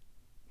 Mm-hmm.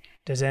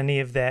 Does any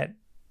of that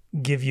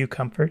give you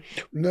comfort?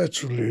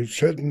 Naturally, a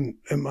certain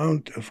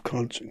amount of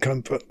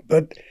comfort,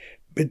 but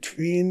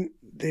between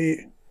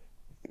the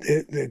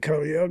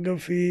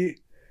choreography,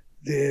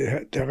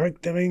 the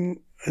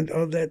directing, and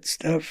all that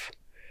stuff,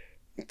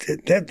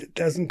 that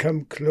doesn't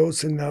come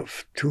close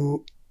enough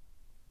to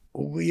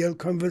real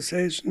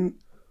conversation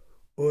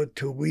or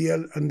to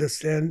real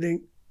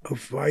understanding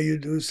of why you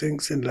do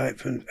things in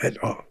life and at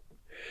all.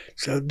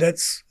 So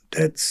that's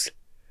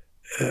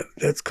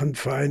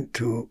confined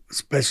to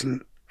special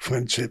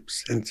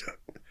friendships and so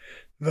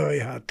very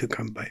hard to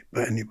come by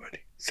anybody.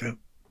 So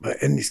by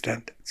any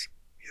standards,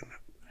 you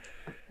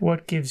know.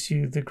 What gives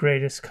you the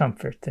greatest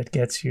comfort that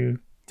gets you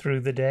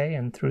through the day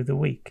and through the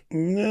week?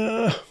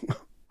 No,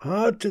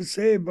 hard to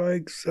say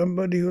by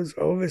somebody who's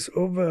always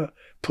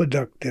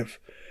overproductive.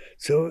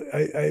 So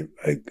I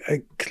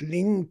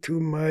cling to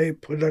my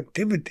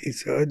productivity,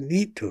 so I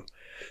need to.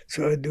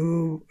 So I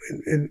do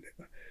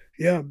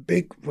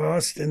big,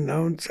 vast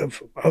amounts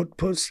of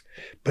outputs,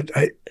 but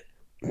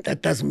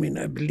that doesn't mean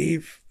I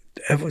believe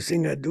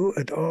everything I do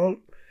at all.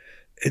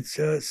 It's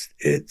just,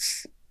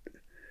 it's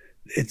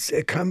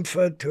a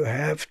comfort to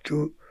have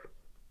to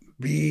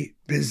be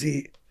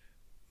busy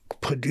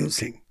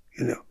producing,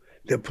 you know.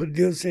 The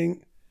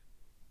producing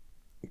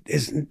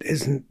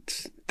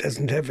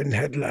doesn't have in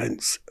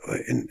headlines or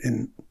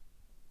it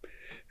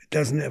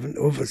doesn't have an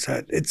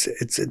oversight.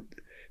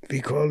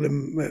 We call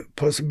them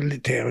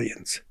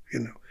possibilitarians, you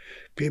know,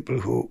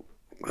 people who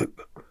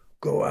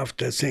go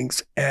after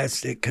things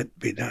as they could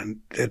be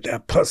done, that are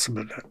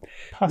possible done.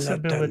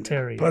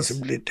 Possibilitarians.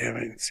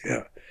 Possibilitarians,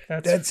 yeah.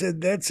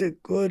 That's a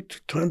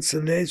good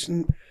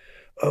translation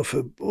of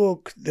a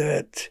book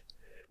that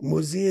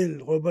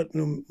Robert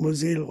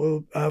Musil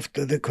wrote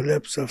after the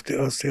collapse of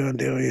the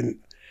Austro-Hungarian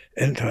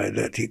Empire,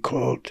 that he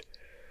called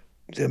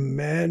The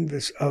Man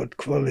Without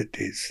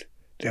Qualities,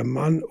 der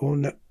Mann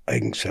ohne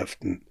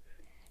Eigenschaften.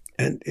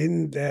 And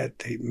in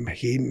that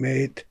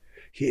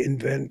he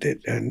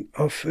invented an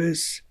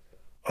office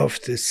of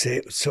the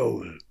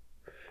soul.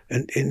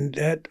 And in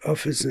that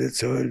office of the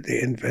soul,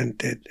 they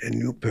invented a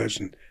new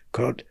person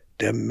called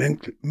der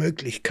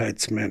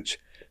Möglichkeitsmensch,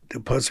 the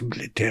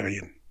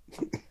possibilitarian.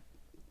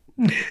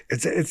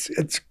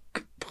 It's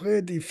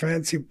pretty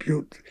fancy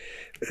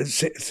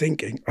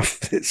thinking of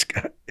this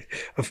guy,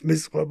 of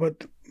Miss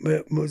Robert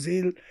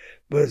Musil,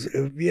 was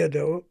a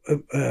weirdo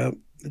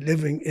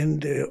living in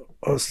the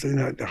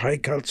Austrian, the high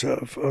culture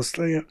of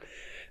Austria,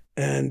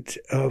 and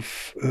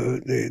of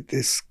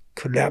this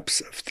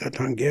collapse of that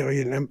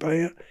Hungarian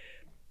Empire,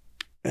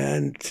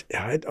 and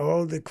had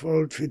all the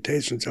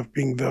qualifications of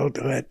being well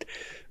read,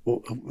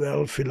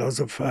 well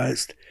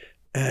philosophized,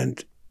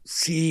 and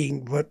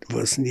seeing what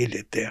was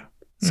needed there.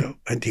 So,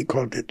 and he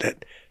called it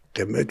that,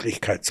 the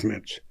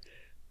Möglichkeitsmensch,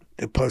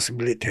 the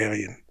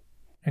possibilitarian.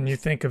 And you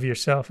think of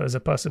yourself as a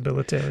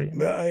possibilitarian?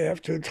 Well, I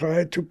have to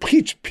try to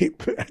preach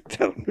people. I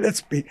tell them,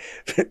 let's be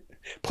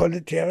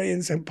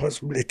proletarians and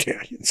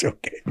possibilitarians,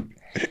 okay.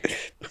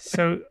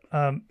 So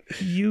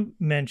you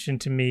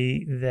mentioned to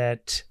me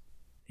that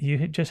you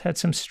had just had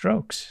some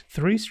strokes.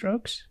 3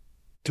 strokes?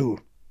 2.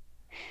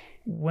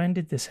 When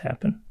did this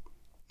happen?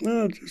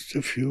 No, just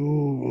a few.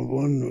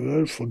 One,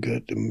 I'll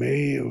forget, in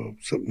May or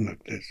something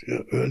like this.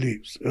 Yeah,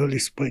 early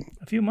spring.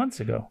 A few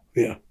months ago.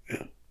 Yeah.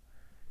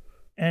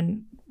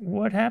 And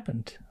what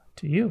happened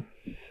to you?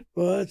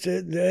 Well,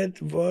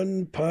 that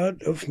one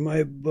part of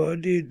my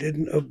body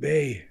didn't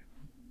obey.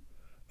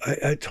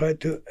 I tried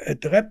to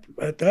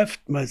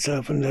adapt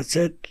myself, and I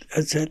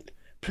said,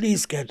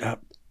 please get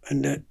up.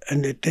 And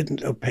it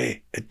didn't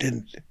obey. It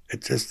didn't.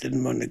 It just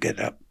didn't want to get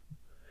up.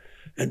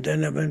 And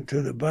then I went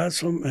to the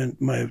bathroom, and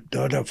my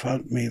daughter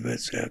found me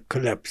with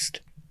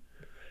collapsed.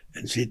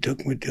 And she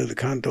took me to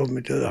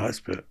the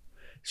hospital.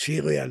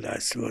 She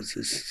realized it was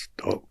a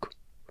stroke.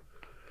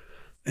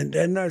 And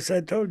then, as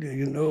I told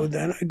you,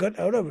 then I got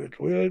out of it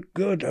real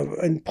good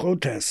in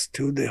protest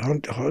to the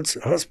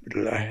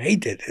hospital. I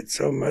hated it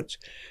so much,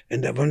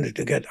 and I wanted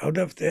to get out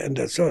of there. And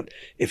I thought,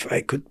 if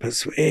I could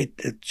persuade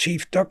the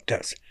chief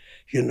doctors,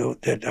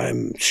 that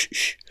I'm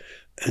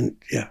and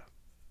yeah.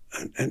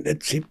 And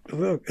it seemed to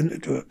work, and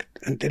it worked,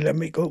 and they let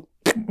me go.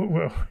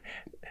 Well,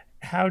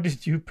 how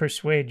did you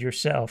persuade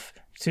yourself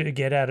to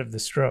get out of the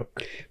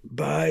stroke?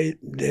 By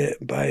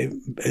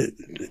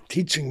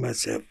teaching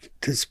myself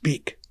to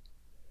speak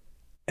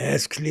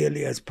as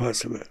clearly as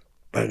possible,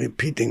 by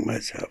repeating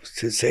myself,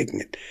 to saying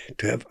it,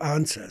 to have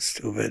answers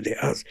to where they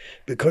ask.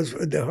 Because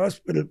the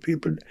hospital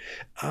people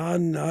are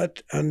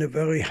not on a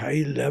very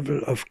high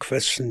level of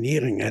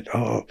questioning at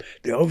all.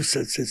 The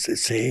officers is the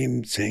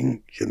same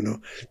thing,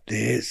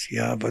 this,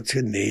 what's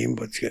your name,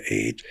 what's your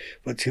age,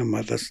 what's your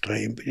mother's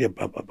name, blah,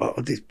 blah, blah,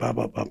 all this blah,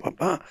 blah, blah, blah,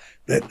 blah.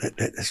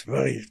 That is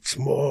very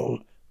small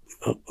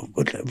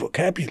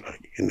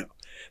vocabulary,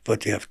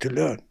 what you have to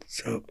learn.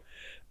 So,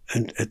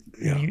 and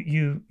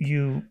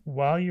you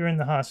while you're in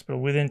the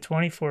hospital, within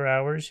 24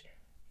 hours,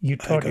 you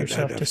taught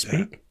yourself to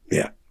speak?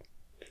 Yeah.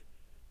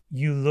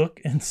 You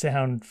look and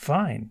sound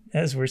fine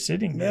as we're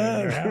sitting there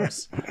in your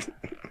house.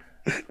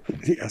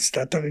 Yeah,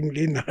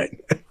 stutteringly, nine.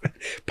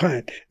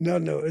 Fine.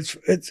 No,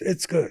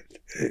 it's good.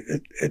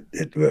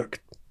 It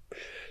worked.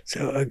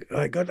 So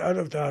I got out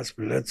of the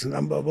hospital. That's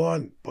number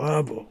one.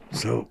 Bravo.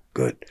 So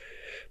good.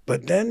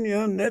 But then,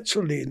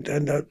 naturally,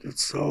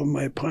 so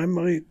my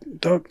primary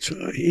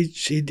doctor,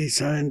 she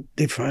defined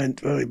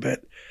very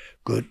bad.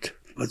 Good.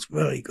 Was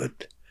very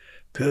good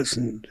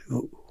person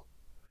who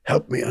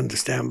helped me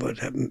understand what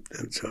happened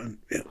and so on.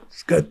 Yeah,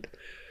 it's good.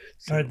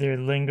 So, are there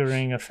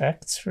lingering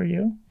effects for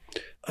you?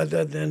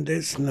 Other than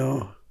this,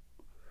 no.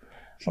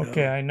 So,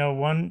 okay, I know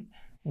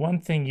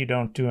one thing you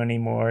don't do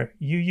anymore.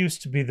 You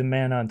used to be the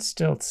man on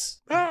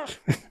stilts. Well,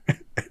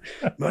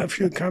 if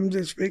you come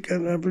this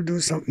weekend, I will do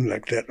something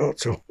like that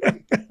also.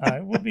 I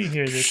will be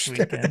here this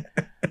weekend.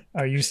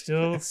 Are you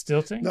still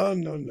stilting? No.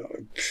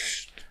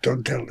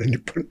 Don't tell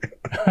anybody.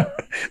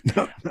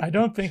 No. I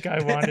don't think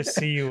I want to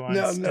see you on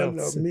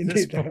stilts me at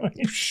this neither. point.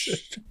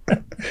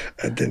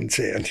 I didn't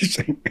say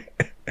anything.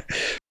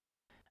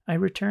 I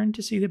returned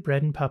to see the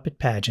bread and puppet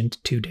pageant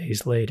 2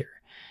 days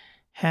later.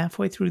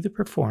 Halfway through the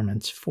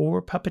performance,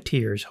 4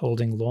 puppeteers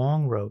holding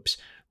long ropes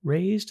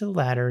raised a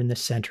ladder in the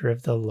center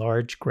of the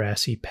large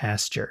grassy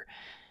pasture.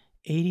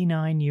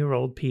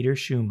 89-year-old Peter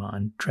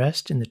Schumann,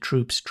 dressed in the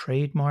troupe's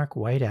trademark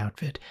white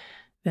outfit,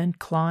 then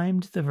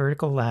climbed the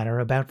vertical ladder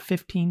about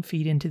 15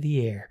 feet into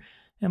the air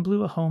and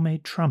blew a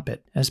homemade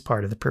trumpet as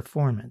part of the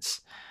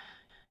performance.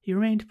 He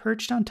remained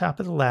perched on top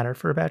of the ladder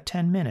for about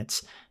 10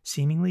 minutes,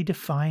 seemingly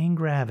defying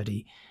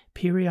gravity,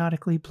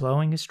 periodically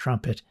blowing his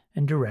trumpet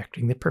and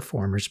directing the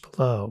performers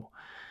below.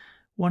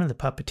 One of the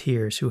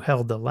puppeteers who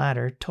held the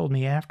ladder told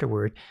me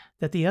afterward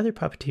that the other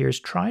puppeteers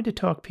tried to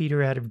talk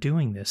Peter out of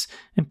doing this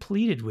and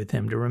pleaded with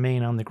him to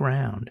remain on the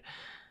ground.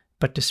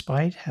 But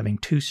despite having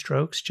 2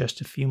 strokes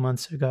just a few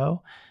months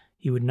ago,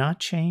 he would not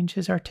change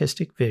his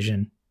artistic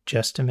vision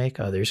just to make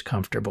others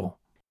comfortable.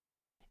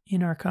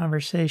 In our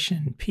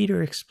conversation,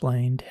 Peter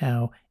explained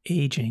how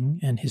aging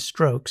and his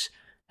strokes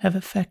have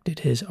affected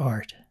his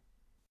art.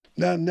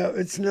 No,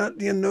 it's not,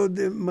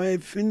 my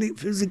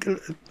physical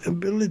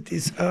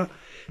abilities are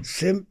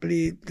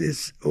simply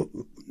this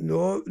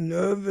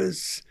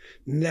nervous,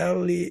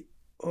 nearly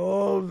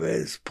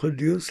always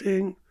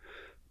producing,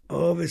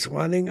 always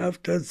running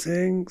after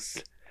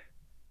things,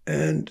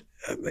 and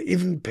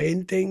even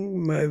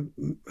painting. My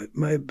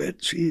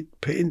bedsheet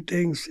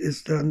paintings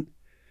is done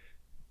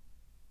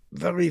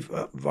very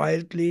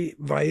violently,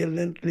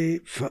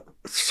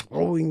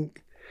 throwing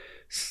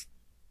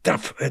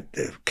stuff at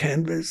the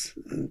canvas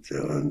and so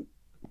on.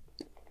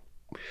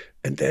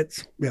 And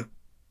that's,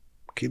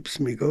 keeps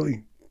me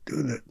going,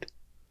 do that.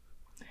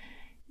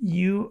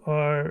 You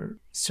are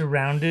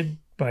surrounded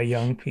by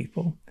young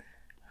people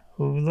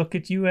who look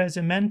at you as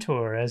a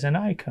mentor, as an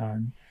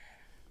icon.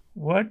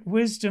 What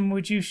wisdom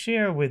would you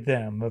share with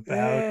them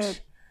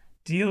about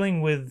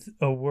dealing with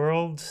a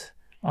world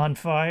on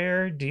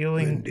fire,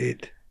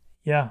 Indeed.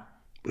 Yeah.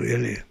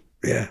 Really,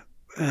 yeah.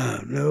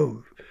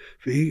 No,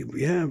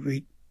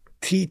 we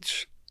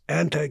teach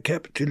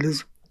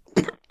anti-capitalism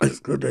as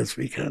good as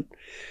we can.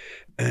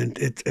 And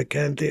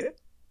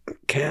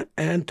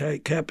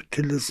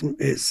anti-capitalism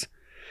is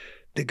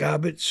the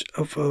garbage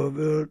of our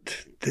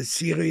world, the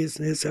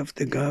seriousness of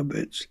the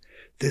garbage,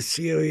 the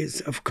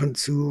series of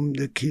consume,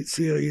 the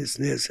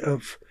seriousness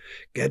of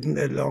getting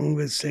along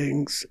with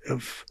things,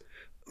 of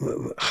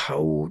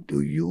how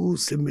to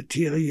use the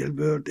material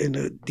world in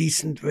a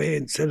decent way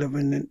instead of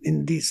in an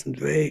indecent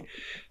way,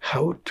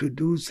 how to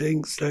do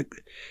things like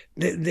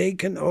they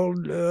can all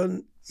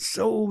learn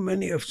so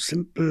many of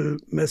simple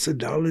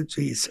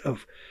methodologies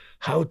of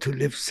how to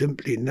live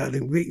simply.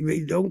 Nothing.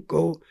 We don't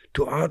go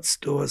to art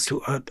stores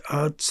to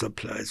art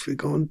supplies. We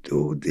go and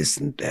do this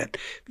and that.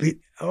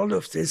 All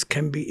of this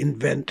can be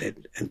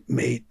invented and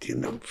made,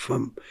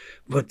 from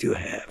what you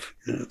have.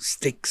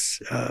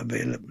 Sticks are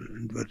available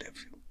and whatever.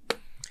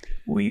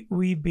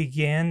 We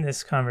began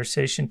this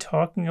conversation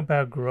talking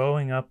about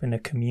growing up in a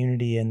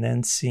community and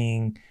then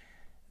seeing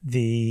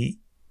the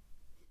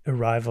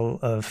arrival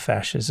of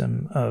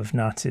fascism, of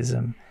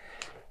Nazism.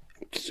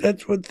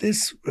 That's what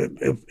this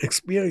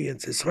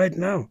experience is right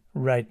now.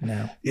 Right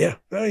now. Yeah,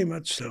 very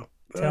much so.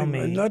 Tell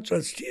me. Not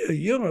just here,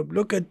 Europe.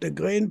 Look at the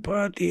Green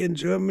Party in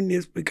Germany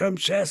has become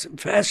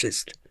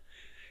fascist.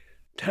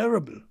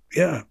 Terrible,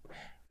 yeah.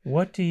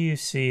 What do you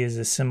see as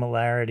the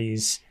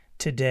similarities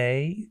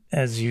today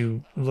as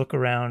you look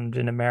around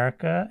in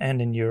America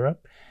and in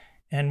Europe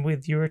and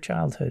with your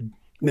childhood?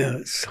 Yeah,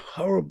 it's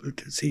horrible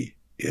to see,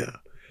 yeah.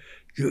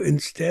 You,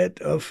 instead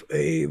of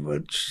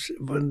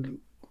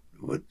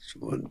what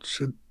one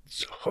should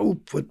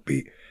hope would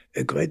be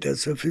a greater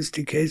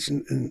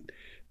sophistication in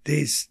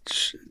these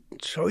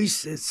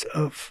choices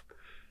of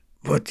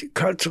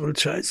cultural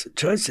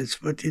choices,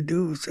 what you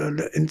do. So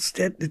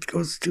instead it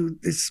goes to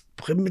this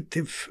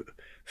primitive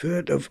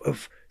word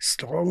of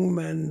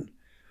strongmen,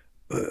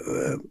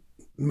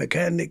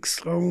 mechanic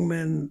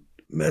strongmen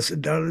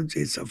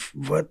methodologies of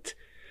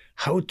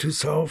how to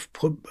solve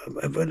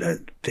problems. When I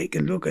take a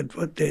look at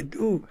what they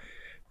do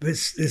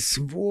with this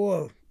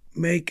war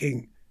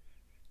making,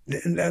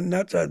 And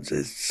not that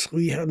there's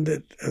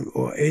 300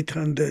 or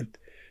 800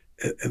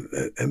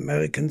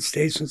 American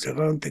stations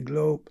around the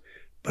globe,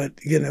 but,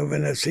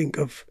 when I think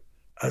of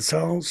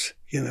Assange,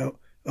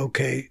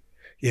 okay,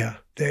 yeah,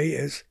 there he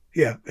is.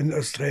 Yeah, in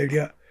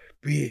Australia,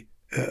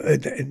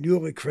 a new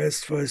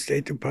request for a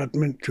State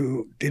Department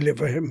to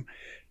deliver him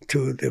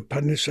to the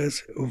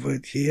punishers over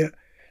here.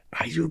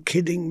 Are you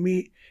kidding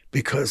me?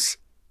 Because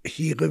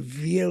he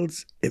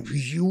reveals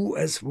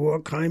U.S. war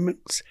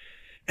crimes,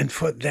 and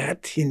for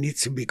that he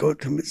needs to be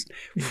dismissed.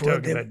 You're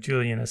talking about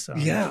Julian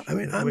Assange. Yeah, I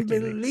mean,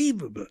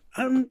 unbelievable.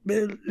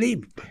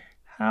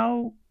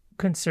 How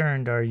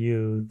concerned are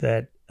you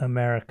that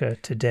America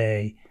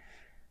today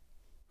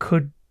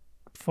could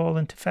fall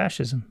into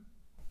fascism?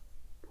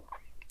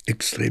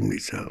 Extremely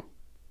so.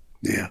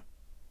 Yeah.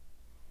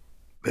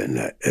 But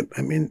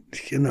I mean,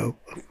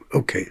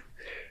 okay.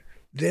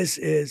 This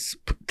is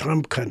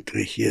Trump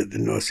country here, the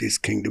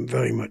Northeast Kingdom,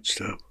 very much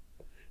so.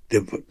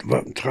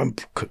 The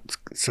Trump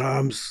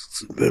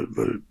Psalms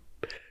will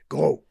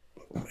grow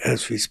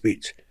as we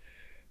speak.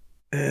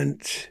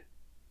 And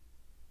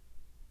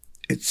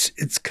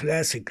it's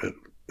classical.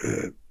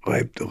 The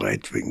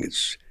right wing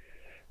is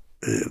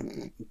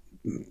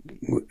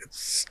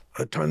it's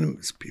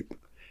autonomous people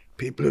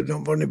who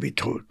don't want to be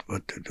told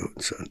what to do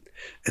and so on.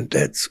 And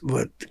that's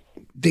what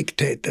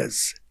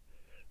dictators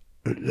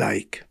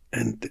like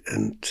and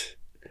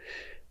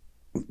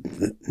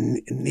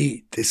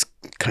need this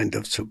kind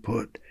of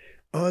support.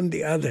 On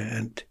the other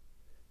hand,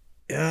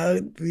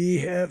 we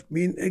have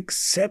been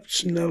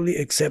exceptionally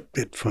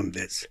accepted from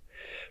this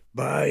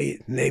by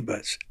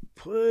neighbors.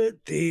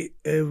 Pretty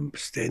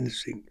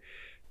astonishing,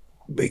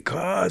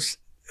 because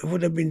it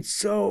would have been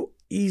so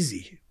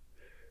easy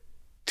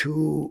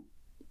to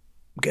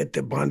get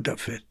the brunt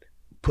of it,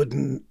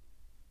 putting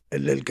a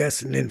little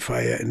gasoline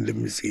fire in the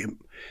museum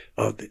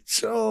of it.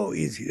 So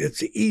easy. It's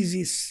the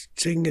easiest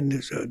thing in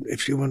this world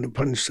if you want to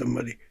punish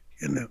somebody,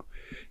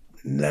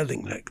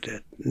 Nothing like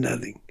that.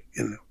 Nothing,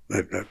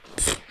 I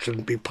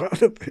shouldn't be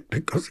proud of it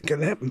because it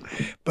can happen.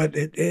 But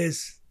it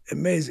is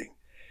amazing.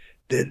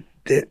 The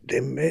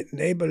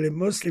neighborly,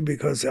 mostly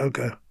because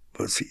Elka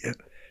was here,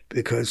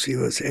 because she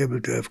was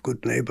able to have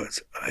good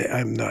neighbors.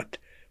 I'm not,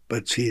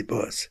 but she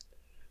was.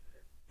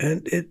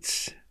 And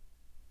it's,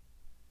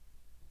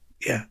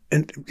 yeah,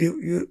 and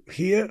you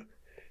here,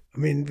 I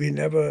mean, we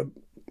never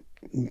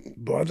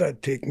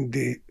bothered taking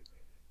the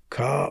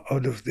car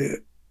out of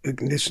the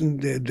ignition,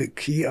 the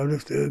key out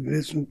of the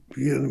ignition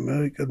here in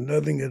America,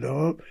 nothing at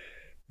all.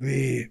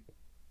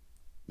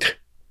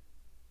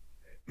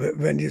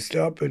 When you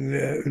stop in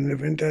the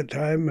winter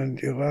time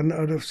and you run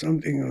out of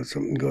something or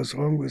something goes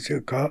wrong with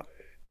your car,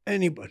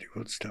 anybody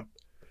will stop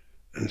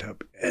and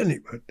help.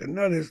 Anybody.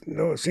 Not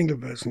a single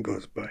person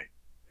goes by.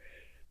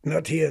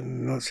 Not here in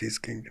the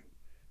Northeast Kingdom.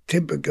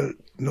 Typical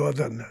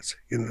Northerners,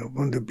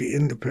 want to be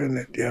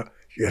independent. Yeah,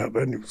 you help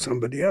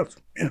somebody else.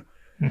 Yeah.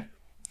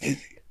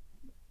 Easy.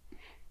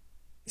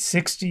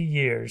 60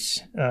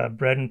 years,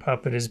 Bread and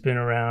Puppet has been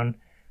around.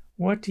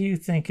 What do you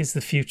think is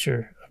the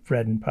future of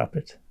Bread and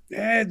Puppet?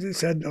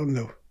 This I don't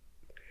know.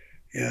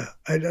 Yeah,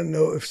 I don't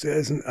know if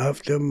there's an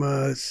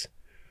aftermath.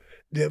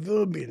 There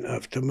will be an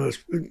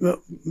aftermath,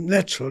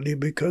 naturally,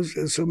 because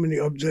there's so many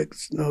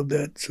objects now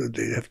so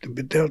they have to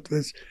be dealt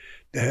with.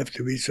 There have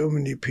to be so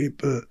many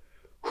people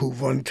who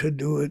want to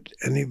do it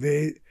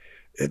anyway.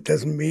 It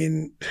doesn't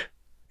mean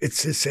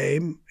it's the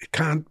same. It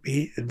can't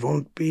be. It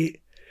won't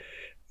be.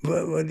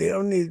 But the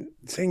only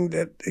thing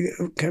that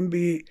can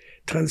be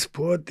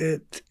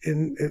transported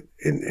in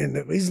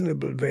a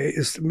reasonable way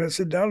is the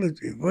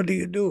methodology. What do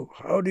you do?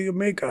 How do you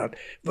make art?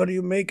 What do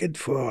you make it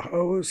for?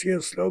 How is your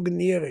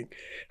sloganeering?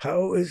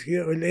 How is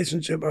your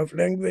relationship of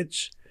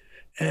language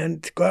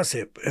and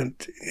gossip? And,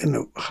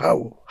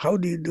 how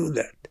do you do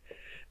that?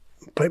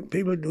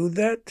 People do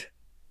that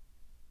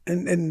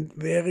in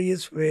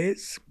various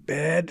ways,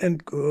 bad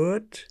and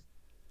good.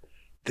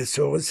 The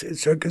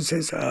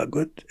circuses are a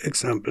good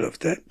example of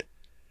that.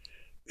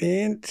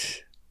 And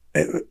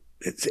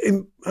it's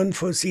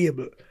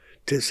unforeseeable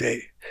to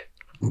say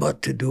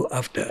what to do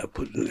after I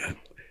put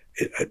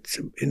it's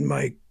in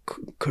my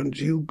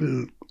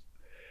conjugal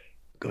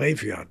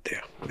graveyard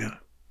there. Yeah,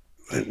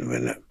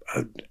 when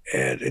I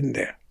add in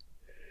there.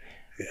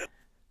 Yeah.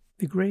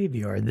 The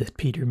graveyard that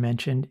Peter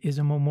mentioned is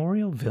a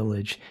memorial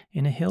village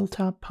in a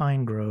hilltop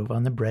pine grove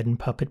on the Bread and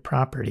Puppet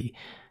property,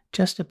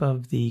 just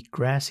above the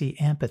grassy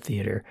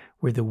amphitheater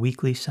where the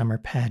weekly summer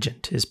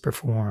pageant is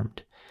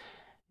performed.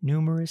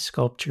 Numerous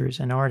sculptures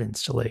and art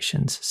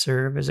installations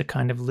serve as a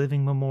kind of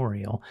living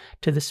memorial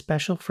to the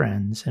special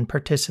friends and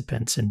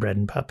participants in Bread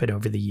and Puppet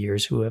over the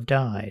years who have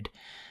died.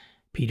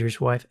 Peter's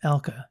wife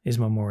Elka is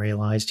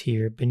memorialized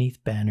here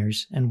beneath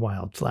banners and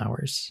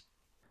wildflowers.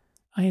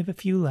 I have a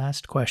few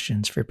last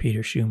questions for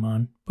Peter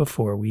Schumann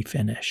before we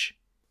finish.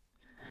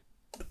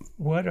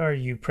 What are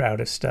you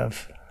proudest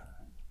of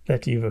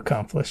that you've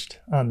accomplished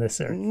on this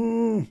earth? I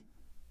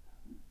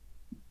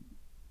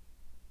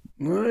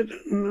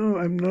don't know.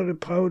 I'm not a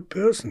proud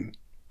person.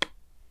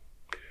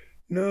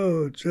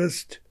 No,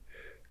 just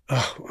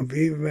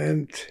we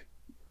went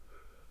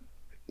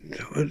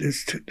what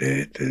is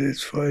today? That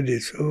is Friday,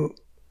 so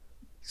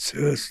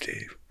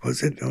Thursday.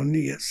 Was it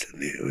only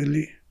yesterday,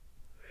 really?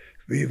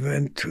 We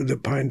went to the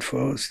pine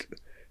forest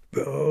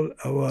where all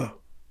our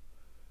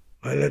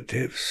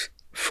relatives,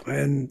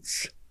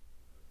 friends,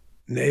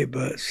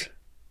 neighbors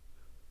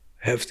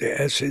have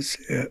their ashes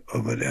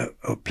over there,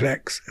 or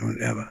plaques or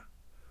whatever.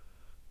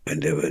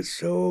 And there were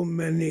so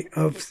many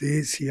of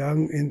these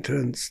young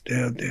interns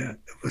there. It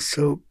was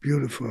so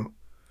beautiful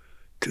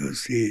to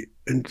see.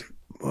 And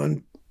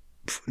one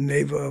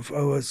neighbor of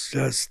ours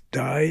just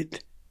died,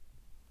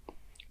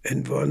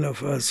 and one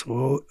of us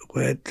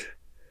read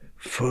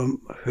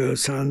from her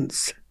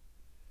sons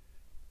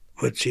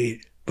what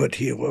he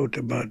wrote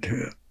about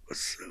her. It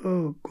was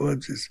so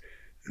gorgeous.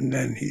 And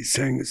then he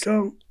sang a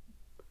song.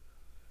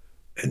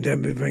 And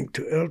then we went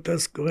to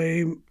Elka's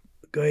grave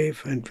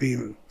and we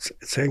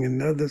sang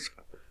another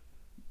song.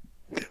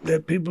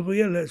 That people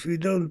realize we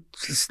don't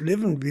just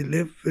live, and we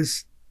live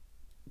with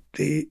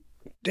the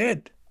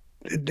dead,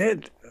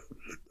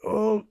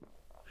 all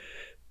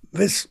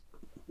this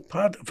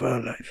part of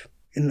our life,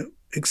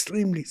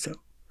 extremely so.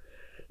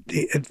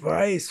 The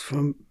advice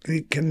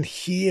we can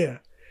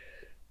hear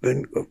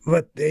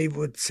what they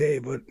would say,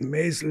 what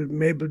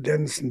Mabel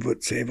Denison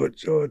would say, what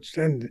George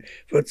Sand,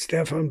 what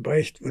Stefan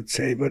Brecht would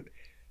say, but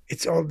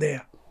it's all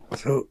there.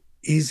 So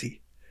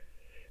easy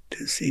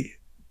to see.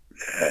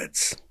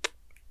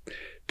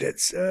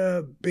 That's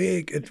a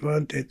big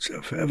advantage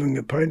of having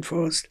a pine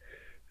forest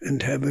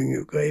and having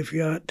a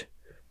graveyard.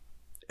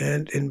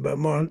 And in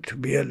Vermont, to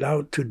be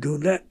allowed to do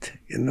that,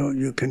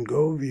 you can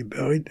go. We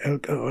buried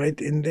Elka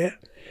right in there.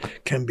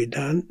 Can be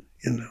done,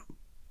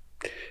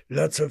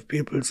 Lots of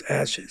people's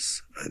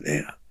ashes are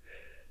there.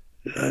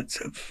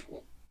 Lots of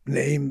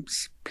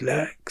names,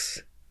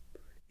 plaques,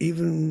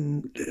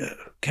 even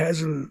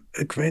casual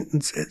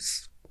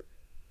acquaintances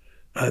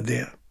are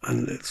there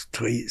on the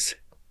trees.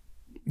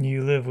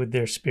 You live with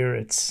their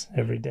spirits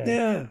every day.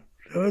 Yeah,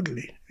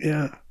 totally,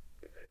 yeah.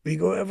 We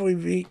go every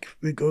week,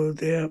 we go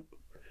there,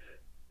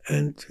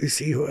 and we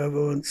see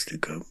whoever wants to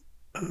come.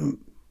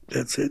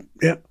 That's it,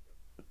 yeah.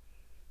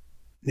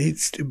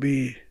 Needs to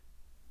be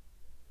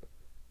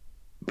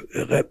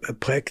a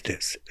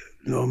practice,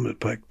 normal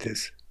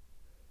practice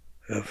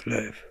of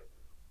life.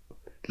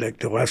 Like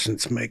the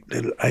Russians make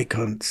little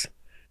icons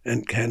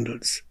and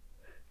candles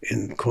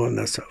in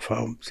corners of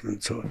homes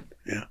and so on,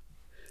 yeah.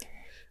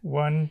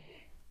 One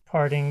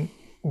parting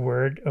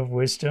word of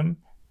wisdom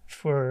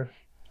for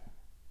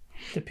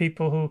the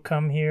people who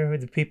come here, or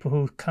the people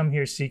who come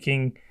here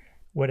seeking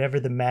whatever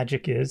the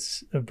magic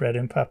is of Bread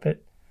and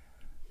Puppet.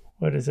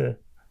 What is a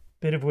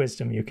bit of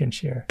wisdom you can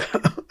share?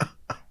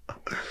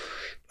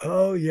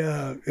 Oh,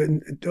 yeah.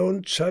 And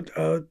don't shut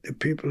out the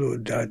people who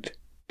died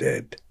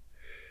dead.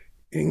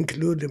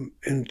 Include them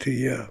into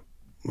your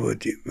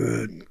what you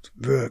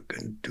work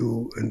and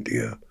do, and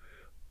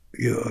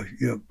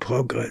your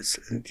progress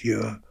and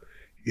your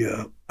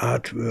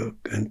artwork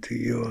and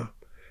your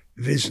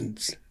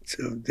visions.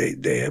 So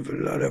they have a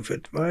lot of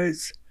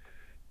advice,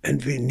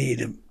 and we need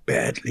them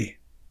badly.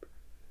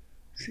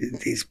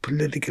 These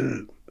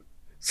political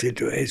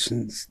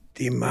situations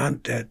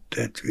demand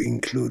that we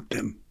include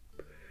them.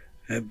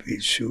 And we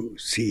should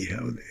see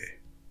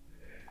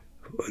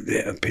what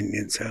their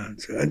opinions are.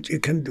 And you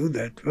can do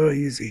that very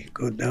easy.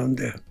 Go down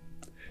there.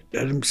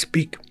 Let them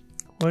speak.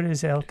 What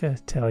does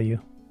Elka tell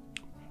you?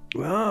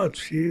 Well,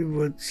 she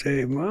would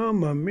say,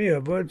 Mamma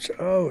mia, watch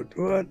out.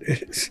 What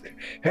is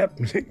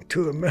happening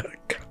to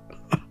America?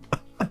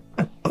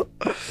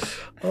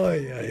 Oh,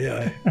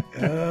 yeah.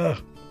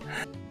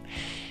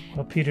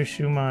 Well, Peter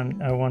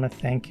Schumann, I want to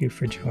thank you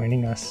for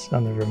joining us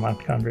on the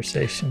Vermont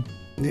Conversation.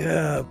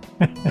 Yeah.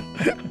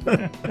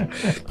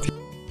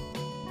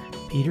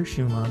 Peter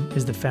Schumann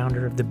is the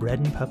founder of the Bread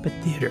and Puppet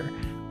Theater,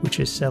 which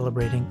is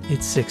celebrating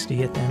its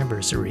 60th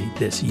anniversary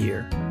this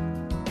year.